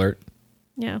 Nice, you're a flirt.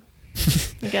 Yeah,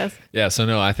 I guess. Yeah, so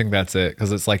no, I think that's it.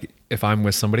 Because it's like if I'm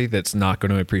with somebody that's not going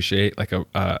to appreciate like a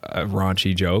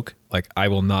raunchy joke, like I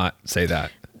will not say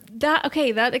that.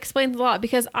 That explains a lot,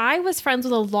 because I was friends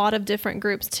with a lot of different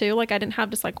groups too. Like I didn't have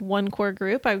just like one core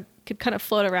group. I could kind of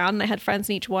float around and I had friends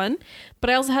in each one, but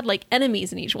I also had like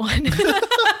enemies in each one.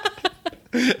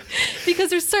 Because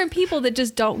there's certain people that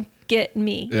just don't get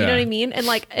me. You know what I mean? And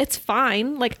like, it's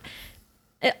fine. Like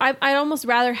I'd almost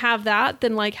rather have that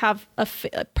than like have a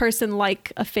person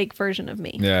like a fake version of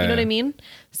me. Yeah, you know what I mean?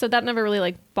 So that never really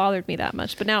like bothered me that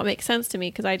much, but now it makes sense to me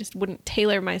because I just wouldn't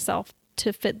tailor myself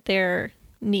to fit their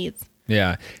needs.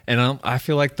 Yeah. And I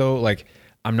feel like though, like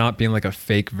I'm not being like a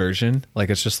fake version. Like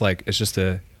it's like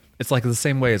the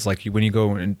same way as like when you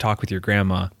go and talk with your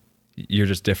grandma, you're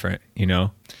just different, you know?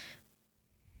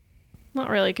 Not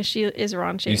really, because she is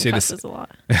raunchy and cusses a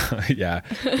lot. Yeah.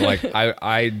 Like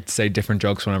I say different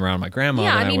jokes when I'm around my grandma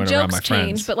than I when I'm around my change,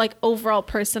 friends. But like overall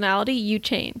personality, you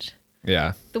change.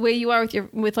 Yeah. The way you are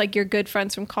with like your good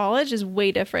friends from college is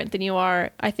way different than you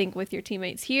are, I think, with your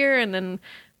teammates here and then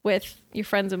with your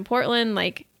friends in Portland.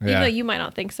 Like, even though you might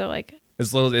not think so, like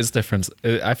it's different.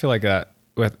 I feel like that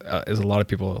with is a lot of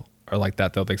people are like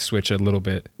that. They'll like switch a little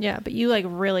bit. Yeah, but you like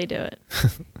really do it.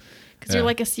 Because you're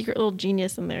like a secret little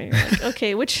genius in there. You're like,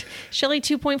 okay, which Shelly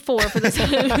 2.4 for this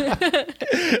one?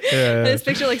 This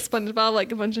picture like SpongeBob,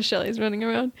 like a bunch of Shellys running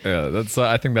around. Yeah, that's.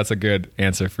 I think that's a good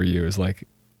answer for you. Is like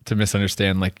to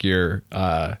misunderstand like your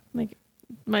like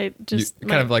my just you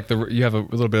have a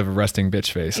little bit of a resting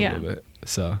bitch face a little bit.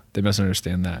 So they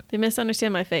misunderstand that. They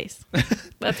misunderstand my face.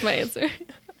 That's my answer.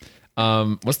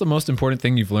 What's the most important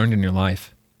thing you've learned in your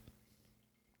life?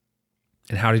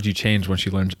 And how did you change once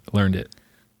you learned it?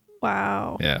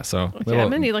 Wow. Yeah. So okay,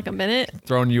 I'm gonna need like a minute.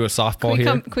 Throwing you a softball here.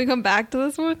 Can we come back to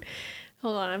this one?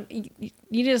 Hold on. You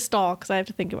need to stall because I have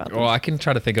to think about this. Well, I can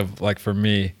try to think of like for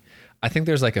me. I think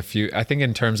there's like a few. I think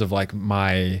in terms of like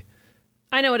my.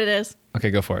 I know what it is. Okay,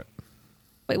 go for it.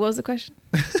 Wait, what was the question?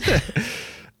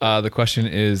 The question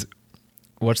is,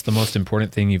 what's the most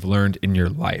important thing you've learned in your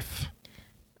life?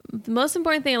 The most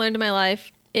important thing I learned in my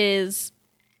life is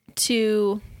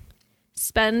to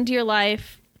spend your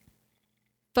life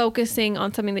focusing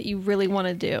on something that you really want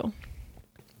to do.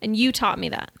 And you taught me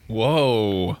that.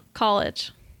 Whoa.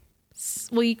 College.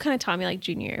 Well, you kind of taught me like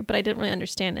junior year, but I didn't really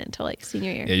understand it until like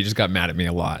senior year. Yeah, you just got mad at me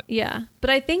a lot. Yeah.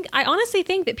 But I honestly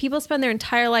think that people spend their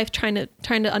entire life trying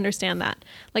to understand that.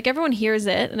 Like everyone hears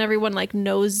it and everyone like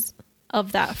knows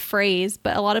of that phrase,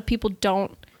 but a lot of people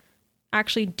don't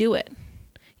actually do it.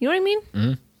 You know what I mean?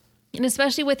 Mm-hmm. And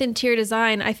especially with interior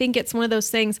design, I think it's one of those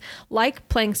things like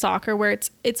playing soccer where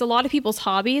it's a lot of people's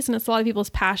hobbies and it's a lot of people's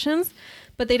passions,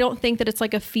 but they don't think that it's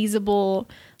like a feasible,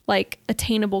 like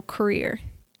attainable career.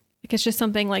 Like it's just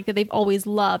something like that they've always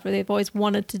loved or they've always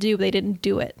wanted to do, but they didn't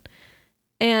do it.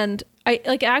 And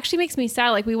it actually makes me sad.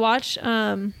 Like we watch,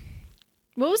 what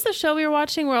was the show we were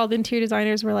watching where all the interior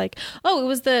designers were like, oh,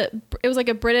 it was like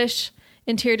a British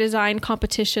interior design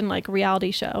competition, like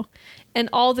reality show. And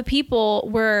all the people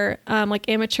were like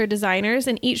amateur designers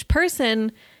and each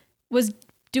person was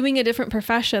doing a different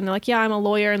profession. They're like, yeah, I'm a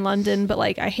lawyer in London, but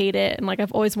like I hate it. And like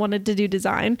I've always wanted to do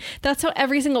design. That's how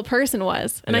every single person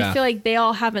was. And I feel like they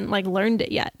all haven't like learned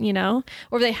it yet, you know,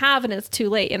 or they have and it's too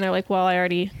late. And they're like, well,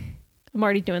 I'm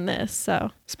already doing this.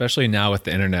 So especially now with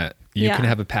the internet, you can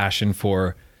have a passion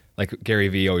for, like Gary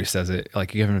Vee always says it,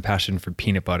 like you have a passion for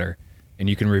peanut butter. And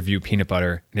you can review peanut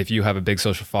butter. And if you have a big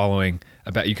social following,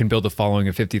 I bet you can build a following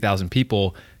of 50,000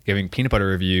 people giving peanut butter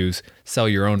reviews, sell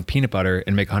your own peanut butter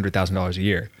and make $100,000 a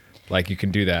year. Like you can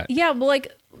do that. Yeah. Well,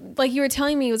 like you were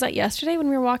telling me, was that yesterday when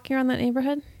we were walking around that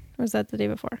neighborhood? Or was that the day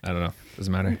before? I don't know.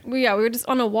 Doesn't matter. We were just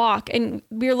on a walk and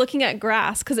we were looking at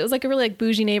grass because it was like a really like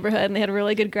bougie neighborhood and they had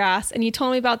really good grass. And you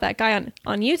told me about that guy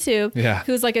on YouTube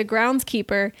who's like a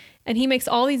groundskeeper and he makes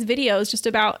all these videos just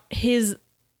about his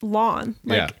lawn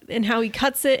and how he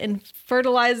cuts it and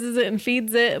fertilizes it and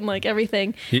feeds it and like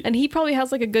everything. And he probably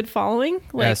has like a good following.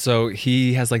 Like, so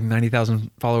he has like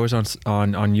 90,000 followers on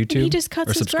YouTube. He just cuts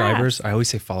or his subscribers. grass. I always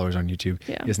say followers on YouTube.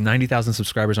 Yeah. He has 90,000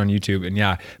 subscribers on YouTube.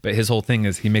 And but his whole thing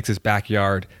is he makes his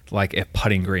backyard like a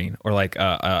putting green or like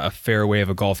a fairway of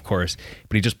a golf course,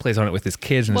 but he just plays on it with his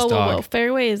kids and his dog. Whoa.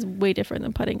 Fairway is way different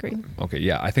than putting green. Okay.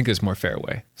 Yeah. I think it's more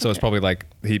fairway. So it's probably like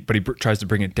he tries to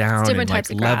bring it down different and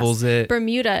types like of grass. levels it.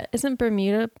 Isn't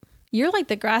Bermuda? You're like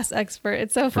the grass expert.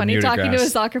 It's so funny Bermuda talking grass. to a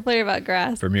soccer player about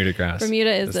grass. Bermuda grass.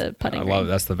 Bermuda is the putting green. I love it.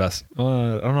 That's the best. I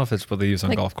don't know if it's what they use on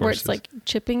like golf where courses. it's like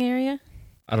chipping area.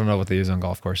 I don't know what they use on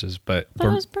golf courses, but I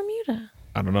thought it was Bermuda.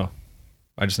 I don't know.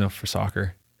 I just know for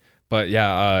soccer. But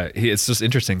it's just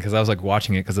interesting because I was like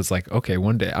watching it because it's like, okay,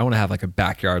 one day I want to have like a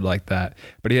backyard like that.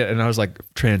 But and I was like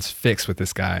transfixed with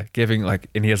this guy giving like,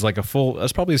 and he has like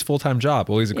that's probably his full-time job.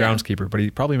 Well, he's a groundskeeper, but he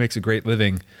probably makes a great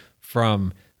living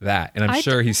from that. And I'm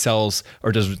sure he sells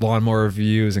or does lawnmower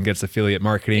reviews and gets affiliate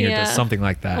marketing or does something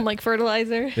like that. On like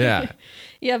fertilizer. Yeah.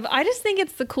 Yeah, but I just think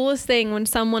it's the coolest thing when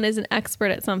someone is an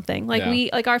expert at something.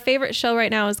 Like our favorite show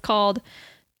right now is called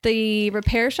The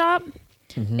Repair Shop.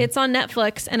 It's on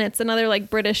Netflix, and it's another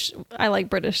like I like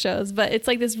British shows, but it's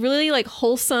like this really like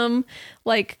wholesome,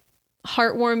 like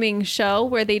heartwarming show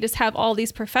where they just have all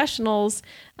these professionals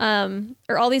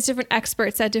or all these different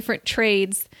experts at different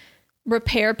trades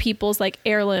repair people's like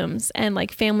heirlooms and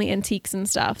like family antiques and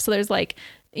stuff. So there's like,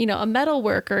 you know, a metal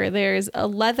worker, there's a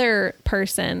leather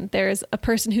person, there's a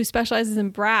person who specializes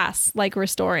in brass, like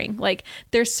restoring. Like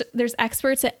there's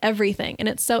experts at everything, and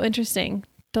it's so interesting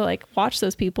to like watch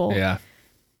those people. Yeah.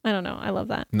 I don't know. I love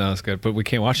that. No, it's good, but we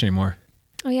can't watch anymore.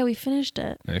 Oh yeah, we finished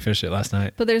it. I finished it last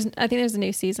night. But I think there's a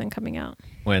new season coming out.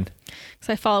 When? Because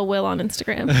I follow Will on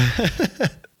Instagram.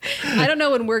 I don't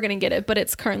know when we're gonna get it, but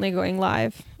it's currently going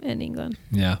live in England.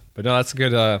 Yeah, but no, that's a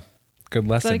good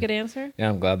lesson. Is that a good answer? Yeah,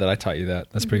 I'm glad that I taught you that.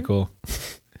 That's pretty cool.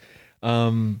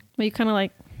 Well, you kind of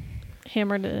like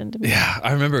hammered it into me. Yeah,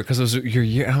 I remember because it was your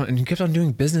year, and you kept on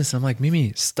doing business. And I'm like,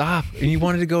 Mimi, stop! And you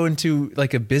wanted to go into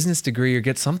like a business degree or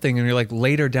get something, and you're like,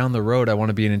 later down the road, I want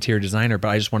to be an interior designer, but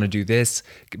I just want to do this,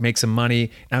 make some money.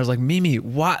 And I was like, Mimi,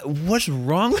 what's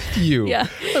wrong with you? Yeah,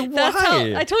 like, that's how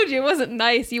why? I told you it wasn't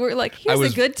nice. You were like, here's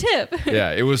a good tip.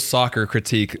 Yeah, it was soccer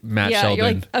critique, Matt Sheldon.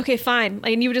 You're like, okay, fine,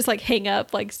 and you would just like hang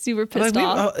up, like super pissed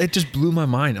off. It just blew my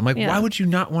mind. I'm like, why would you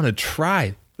not want to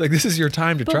try? Like, this is your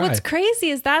time to try. But what's crazy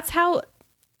is that's how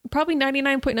probably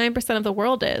 99.9% of the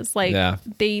world is. Like,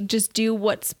 they just do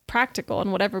what's practical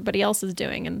and what everybody else is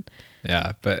doing. And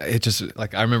yeah, but it just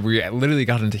like, I remember we literally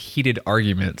got into heated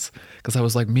arguments because I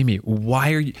was like, Mimi,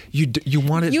 why are you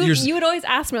wanted you would always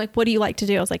ask me like, what do you like to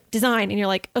do? I was like, design. And you're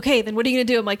like, okay, then what are you gonna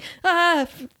do? I'm like,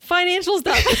 financial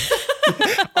stuff.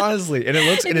 Honestly, and it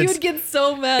looks and you would get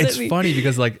so mad at me.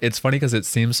 It's funny because it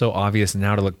seems so obvious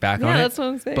now to look back on it. That's what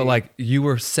I'm saying. But like, you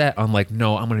were set on like,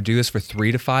 no, I'm gonna do this for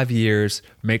 3 to 5 years,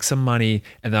 make some money,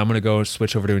 and then I'm gonna go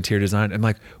switch over to interior design. I'm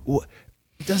like, what?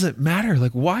 It doesn't matter.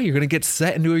 Like, why? You're going to get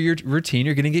set into your routine.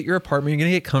 You're going to get your apartment. You're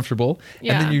going to get comfortable.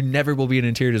 Yeah. And then you never will be an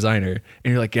interior designer.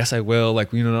 And you're like, yes, I will.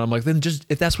 Like, you know, I'm like, then just,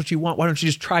 if that's what you want, why don't you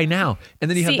just try now? And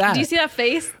then you have that. Do you see that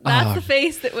face? That's the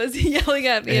face that was yelling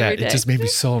at me every day. It just made me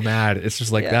so mad. It's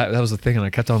just like that was the thing. And I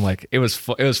kept on like, it was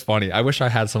funny. I wish I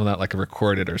had some of that like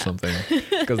recorded or something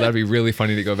because that'd be really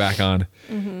funny to go back on.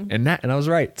 And I was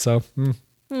right. So,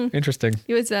 interesting.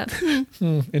 He was that.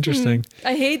 Interesting.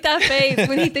 I hate that face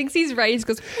when he thinks he's right. He just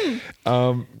goes.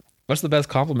 What's the best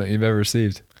compliment you've ever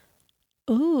received?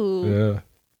 Ooh.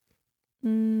 Yeah. I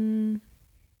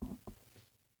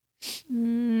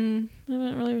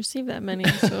haven't really received that many.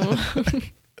 So.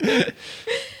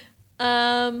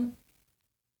 I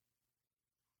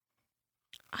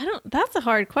don't. That's a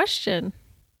hard question.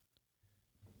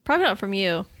 Probably not from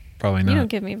you. Probably not. You don't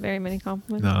give me very many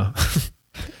compliments. No.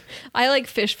 I like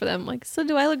fish for them. Like, so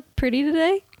do I look pretty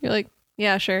today? You're like,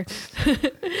 yeah, sure.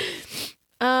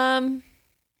 God,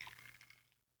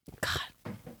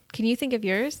 can you think of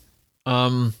yours?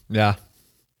 Yeah.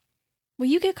 Well,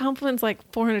 you get compliments like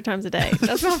 400 times a day.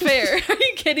 That's not fair. Are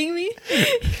you kidding me?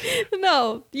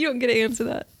 No, you don't get to answer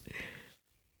that.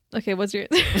 Okay, what's yours?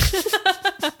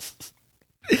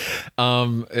 It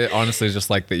honestly is just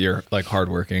like that you're like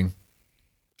hardworking.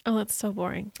 Oh, that's so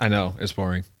boring. I know it's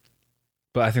boring,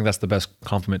 but I think that's the best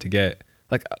compliment to get.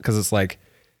 Like, because it's like,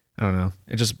 I don't know.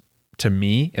 It just, to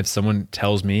me, if someone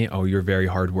tells me, "Oh, you're very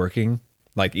hardworking,"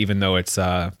 like even though it's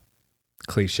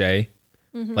cliche,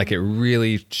 like it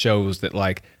really shows that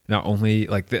like not only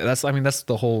like that's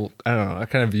the whole. I don't know. I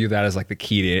kind of view that as like the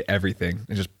key to everything.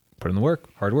 And just put in the work,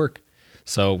 hard work.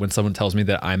 So when someone tells me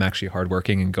that I'm actually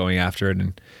hardworking and going after it,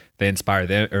 and they inspire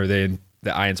them, or that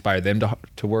I inspire them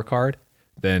to work hard,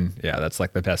 then yeah, that's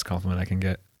like the best compliment I can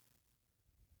get.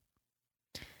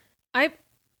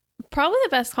 Probably the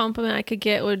best compliment I could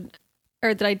get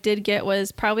that I did get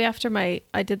was probably after I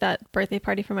did that birthday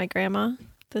party for my grandma,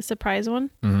 the surprise one,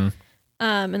 and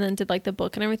then did like the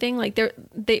book and everything. Like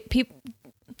people,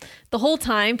 the whole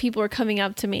time people were coming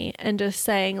up to me and just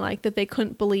saying like that they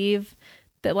couldn't believe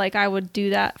that like I would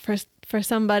do that for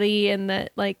somebody, and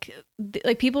that like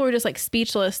people were just like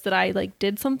speechless that I like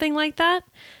did something like that.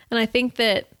 And I think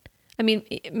that, I mean,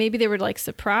 maybe they were like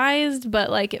surprised, but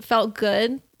like it felt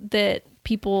good that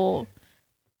people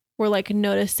were like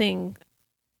noticing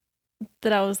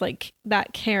that I was like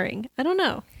that caring. I don't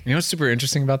know. You know what's super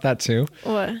interesting about that too?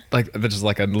 What? Like there's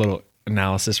like a little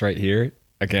analysis right here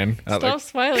again. Stop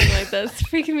smiling like that. It's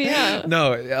freaking me out.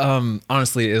 No,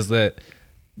 honestly, is that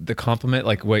the compliment,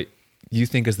 like what you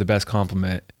think is the best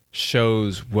compliment,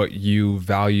 shows what you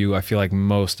value, I feel like,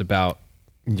 most about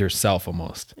yourself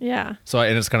almost. Yeah. So,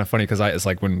 and it's kind of funny because it's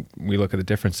like when we look at the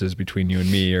differences between you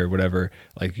and me or whatever,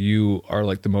 like you are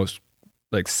like the most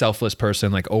like selfless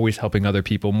person, like always helping other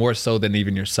people more so than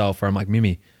even yourself. Where I'm like,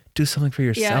 Mimi, do something for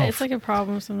yourself. Yeah, it's like a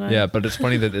problem sometimes. Yeah, but it's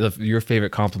funny that your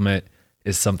favorite compliment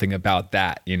is something about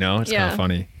that, you know? It's kind of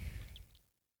funny.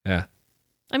 Yeah.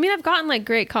 I mean, I've gotten like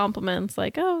great compliments,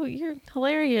 like, "Oh, you're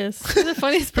hilarious. You're the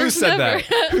funniest person Who said ever."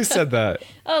 that? Who said that?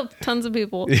 Oh, tons of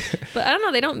people. But I don't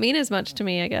know. They don't mean as much to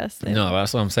me, I guess. No,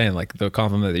 that's what I'm saying. Like the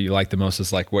compliment that you like the most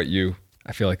is like what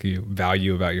I feel like you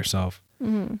value about yourself.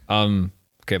 Mm-hmm.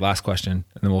 Okay, last question,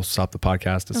 and then we'll stop the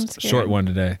podcast. It's a short one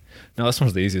today. No, this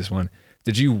one's the easiest one.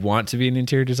 Did you want to be an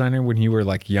interior designer when you were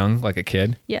like young, like a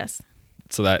kid? Yes.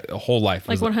 So that whole life,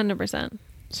 like 100%.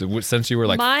 So since you were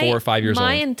like 4 or 5 years old,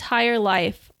 my entire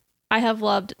life, I have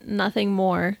loved nothing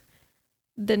more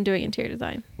than doing interior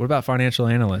design. What about financial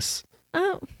analysts?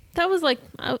 Oh, that was like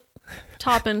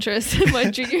top interest in my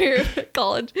junior year of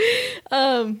college.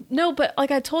 No, but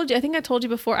like I think I told you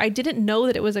before, I didn't know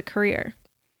that it was a career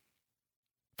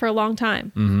for a long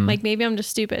time. Mm-hmm. Like maybe I'm just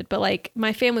stupid, but like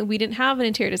my family, we didn't have an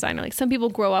interior designer. Like some people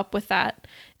grow up with that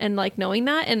and like knowing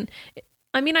that. And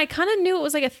I mean, I kind of knew it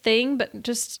was like a thing, but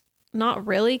just not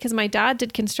really, because my dad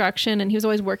did construction and he was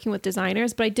always working with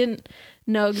designers, but I didn't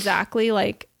know exactly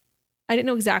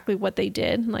what they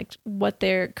did and like what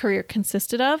their career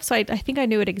consisted of. So I think I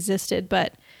knew it existed,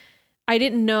 but I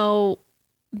didn't know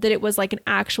that it was like an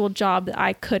actual job that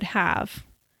I could have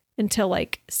until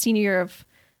like senior year of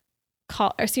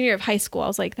high school. I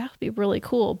was like, that would be really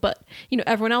cool. But you know,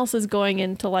 everyone else is going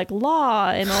into like law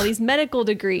and all these medical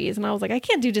degrees. And I was like, I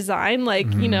can't do design. Like,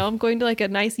 you know, I'm going to like a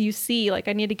nice UC, like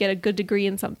I need to get a good degree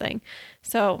in something.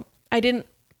 So I didn't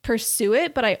pursue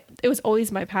it, but it was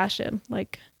always my passion.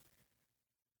 Like,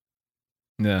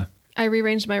 yeah, I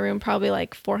rearranged my room probably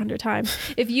like 400 times.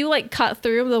 If you like cut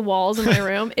through the walls in my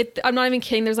room, I'm not even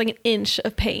kidding. There's like an inch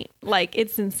of paint. Like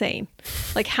it's insane.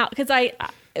 Like how, cause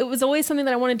it was always something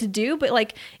that I wanted to do, but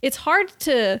like, it's hard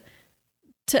to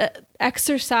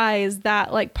exercise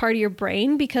that like part of your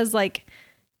brain, because like,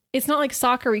 it's not like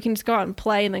soccer where you can just go out and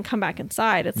play and then come back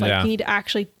inside. It's like, you need to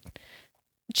actually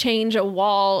change a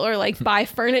wall or like buy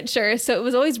furniture. So it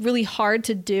was always really hard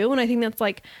to do. And I think that's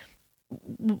like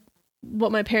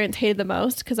what my parents hated the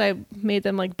most, because I made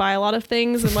them like buy a lot of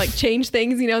things and like change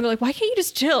things, you know, and they're like, why can't you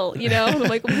just chill? You know, and I'm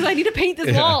like, because I need to paint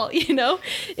this wall, you know.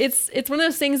 It's one of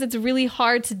those things that's really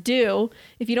hard to do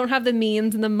if you don't have the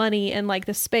means and the money and like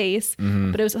the space.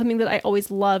 But it was something that I always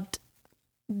loved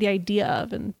the idea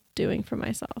of and doing for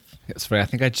myself. It's funny. I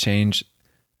think I changed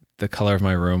the color of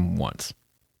my room once.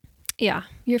 Yeah,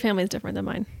 your family is different than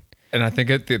mine. And I think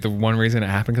the one reason it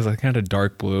happened, because I kind of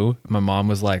dark blue. My mom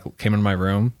was like, came in my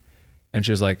room and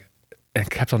she was like, and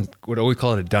kept on, what we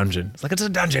call it, a dungeon. It's like, it's a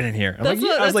dungeon in here. That's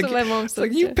what my mom said.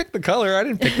 Like, you picked the color. I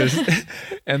didn't pick this.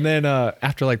 And then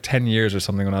after like 10 years or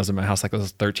something, when I was in my house, like I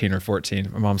was 13 or 14,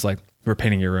 my mom's like, we're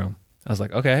painting your room. I was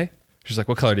like, okay. She's like,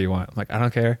 what color do you want? I'm like, I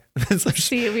don't care. It's like,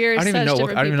 see, we are I don't even know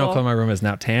what color my room is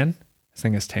now. Tan? This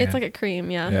thing is tan. It's like a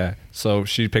cream, yeah. Yeah. So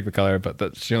she picked the color,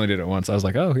 but she only did it once. I was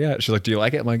like, oh yeah. She's like, do you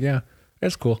like it? I'm like, yeah.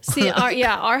 It's cool. See,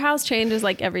 our house changes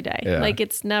like every day. Yeah. Like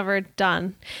it's never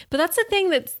done. But that's the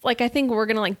thing that's like, I think we're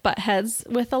going to like butt heads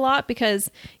with a lot, because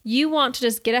you want to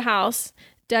just get a house,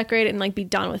 decorate it, and like be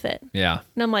done with it. Yeah.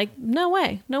 And I'm like, no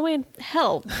way in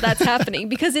hell that's happening,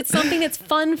 because it's something that's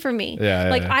fun for me.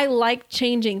 Yeah. I like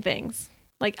changing things.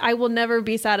 Like I will never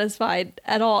be satisfied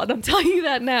at all. And I'm telling you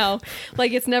that now.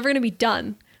 Like it's never going to be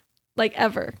done, like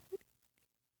ever.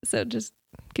 So just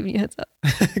giving you a heads up.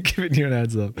 Giving you a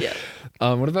heads up. Yeah.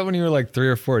 What about when you were like 3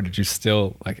 or 4? Did you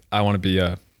still like, I want to be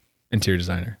a interior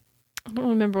designer? I don't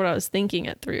remember what I was thinking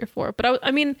at 3 or 4, but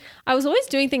I mean, I was always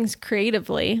doing things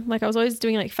creatively. Like I was always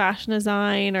doing like fashion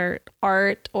design or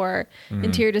art or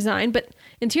interior design, but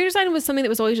interior design was something that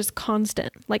was always just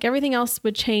constant. Like everything else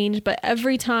would change, but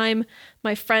every time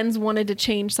my friends wanted to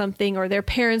change something or their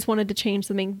parents wanted to change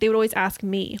something, they would always ask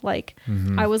me. Like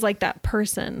I was like that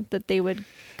person that they would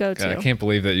go to. God, I can't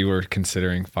believe that you were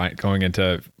considering going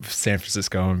into San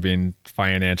Francisco and being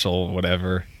financial,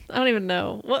 whatever. I don't even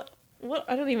know what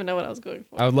I don't even know what I was going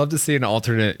for. I would love to see an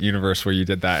alternate universe where you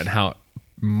did that and how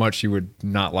much you would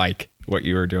not like what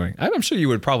you were doing. I'm sure you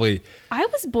would probably. I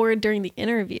was bored during the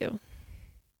interview.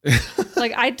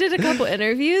 Like I did a couple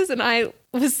interviews and I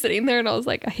was sitting there and I was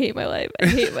like, I hate my life. I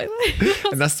hate my life.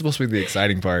 And that's supposed to be the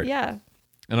exciting part. Yeah.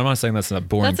 And I'm not saying that's not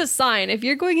boring. That's a sign. If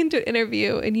you're going into an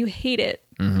interview and you hate it,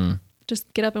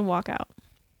 just get up and walk out.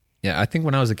 Yeah. I think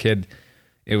when I was a kid,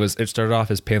 it started off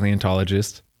as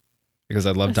paleontologist because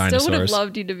I love dinosaurs. Still would have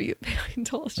loved you to be a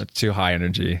paleontologist. That's too high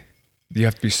energy. You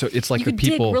have to be so. It's like You the could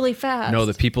dig people really fast. No,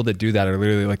 the people that do that are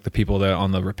literally like the people that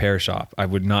on the repair shop. I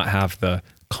would not have the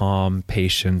calm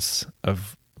patience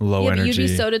of low But energy. you'd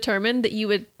be so determined that you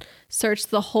would search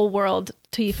the whole world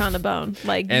till you found a bone.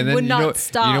 Like, and you then would not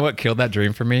stop. You know what killed that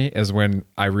dream for me is when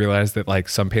I realized that like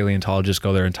some paleontologists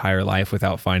go their entire life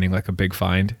without finding like a big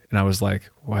find, and I was like,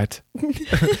 what?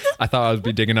 I thought I would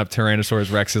be digging up Tyrannosaurus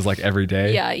Rexes like every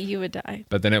day. Yeah, you would die.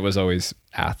 But then it was always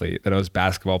athlete. Then it was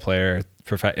basketball player,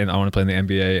 and I want to play in the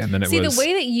NBA. And then it was the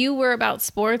way that you were about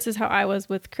sports is how I was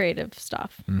with creative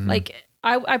stuff. Like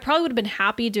I probably would have been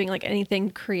happy doing like anything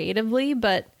creatively,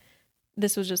 but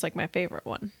this was just like my favorite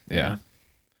one. Yeah,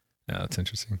 that's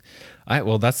interesting.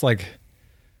 Well, that's like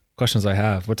questions I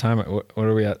have. What time? What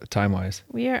are we at time wise?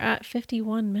 We are at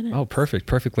 51 minutes. Oh, perfect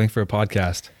length for a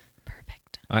podcast.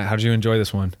 Perfect. All right, how did you enjoy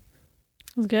this one?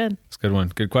 It was good. It's a good one.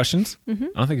 Good questions. I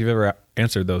don't think you've ever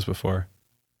answered those before.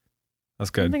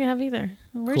 That's I don't good. think I have either.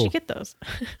 Where'd Cool. you get those?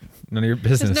 None of your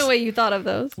business. There's no way you thought of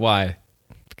those Why?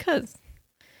 because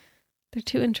they're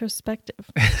too introspective.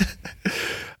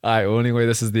 All right. Well, anyway,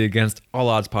 this is the Against All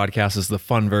Odds podcast. This is the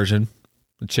fun version,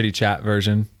 the chitty chat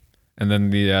version. And then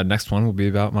the next one will be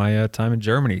about my time in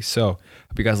Germany. So hope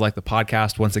you guys like the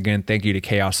podcast. Once again, thank you to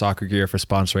Chaos Soccer Gear for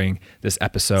sponsoring this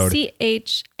episode.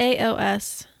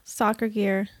 CHAOS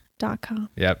soccergear.com.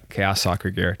 Yep.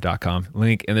 ChaosSoccerGear.com.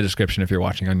 Link in the description if you're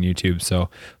watching on YouTube. So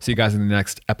see you guys in the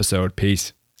next episode.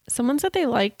 Peace. Someone said they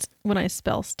liked when I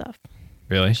spell stuff.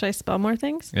 Really? Should I spell more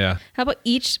things? Yeah. How about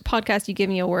each podcast you give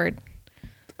me a word?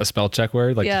 A spell check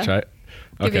word? Like Yeah. to try?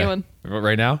 Give me one.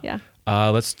 Right now? Yeah.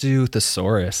 Let's do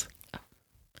thesaurus.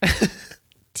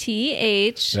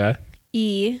 THESAURUS. Yeah.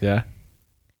 Yeah.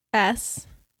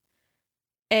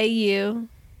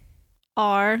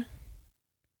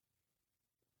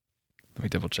 Let me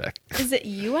double check. Is it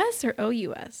US or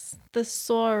OUS?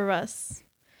 Thesaurus.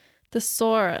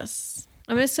 Thesaurus.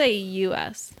 I'm going to say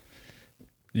US.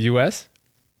 US?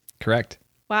 Correct.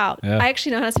 Wow. Yeah. I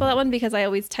actually know how to spell that one because I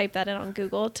always type that in on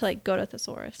Google to like go to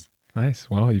thesaurus. Nice.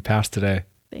 Well, you passed today.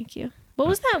 Thank you. What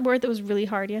was that word that was really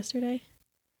hard yesterday?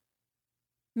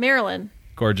 Maryland.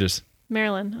 Gorgeous.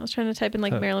 Maryland. I was trying to type in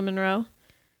like Marilyn Monroe.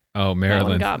 Oh, That one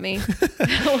Maryland. got me.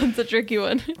 That one's a tricky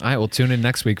one. All right. Well, tune in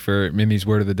next week for Mimi's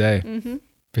word of the day.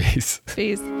 Peace.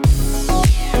 Peace.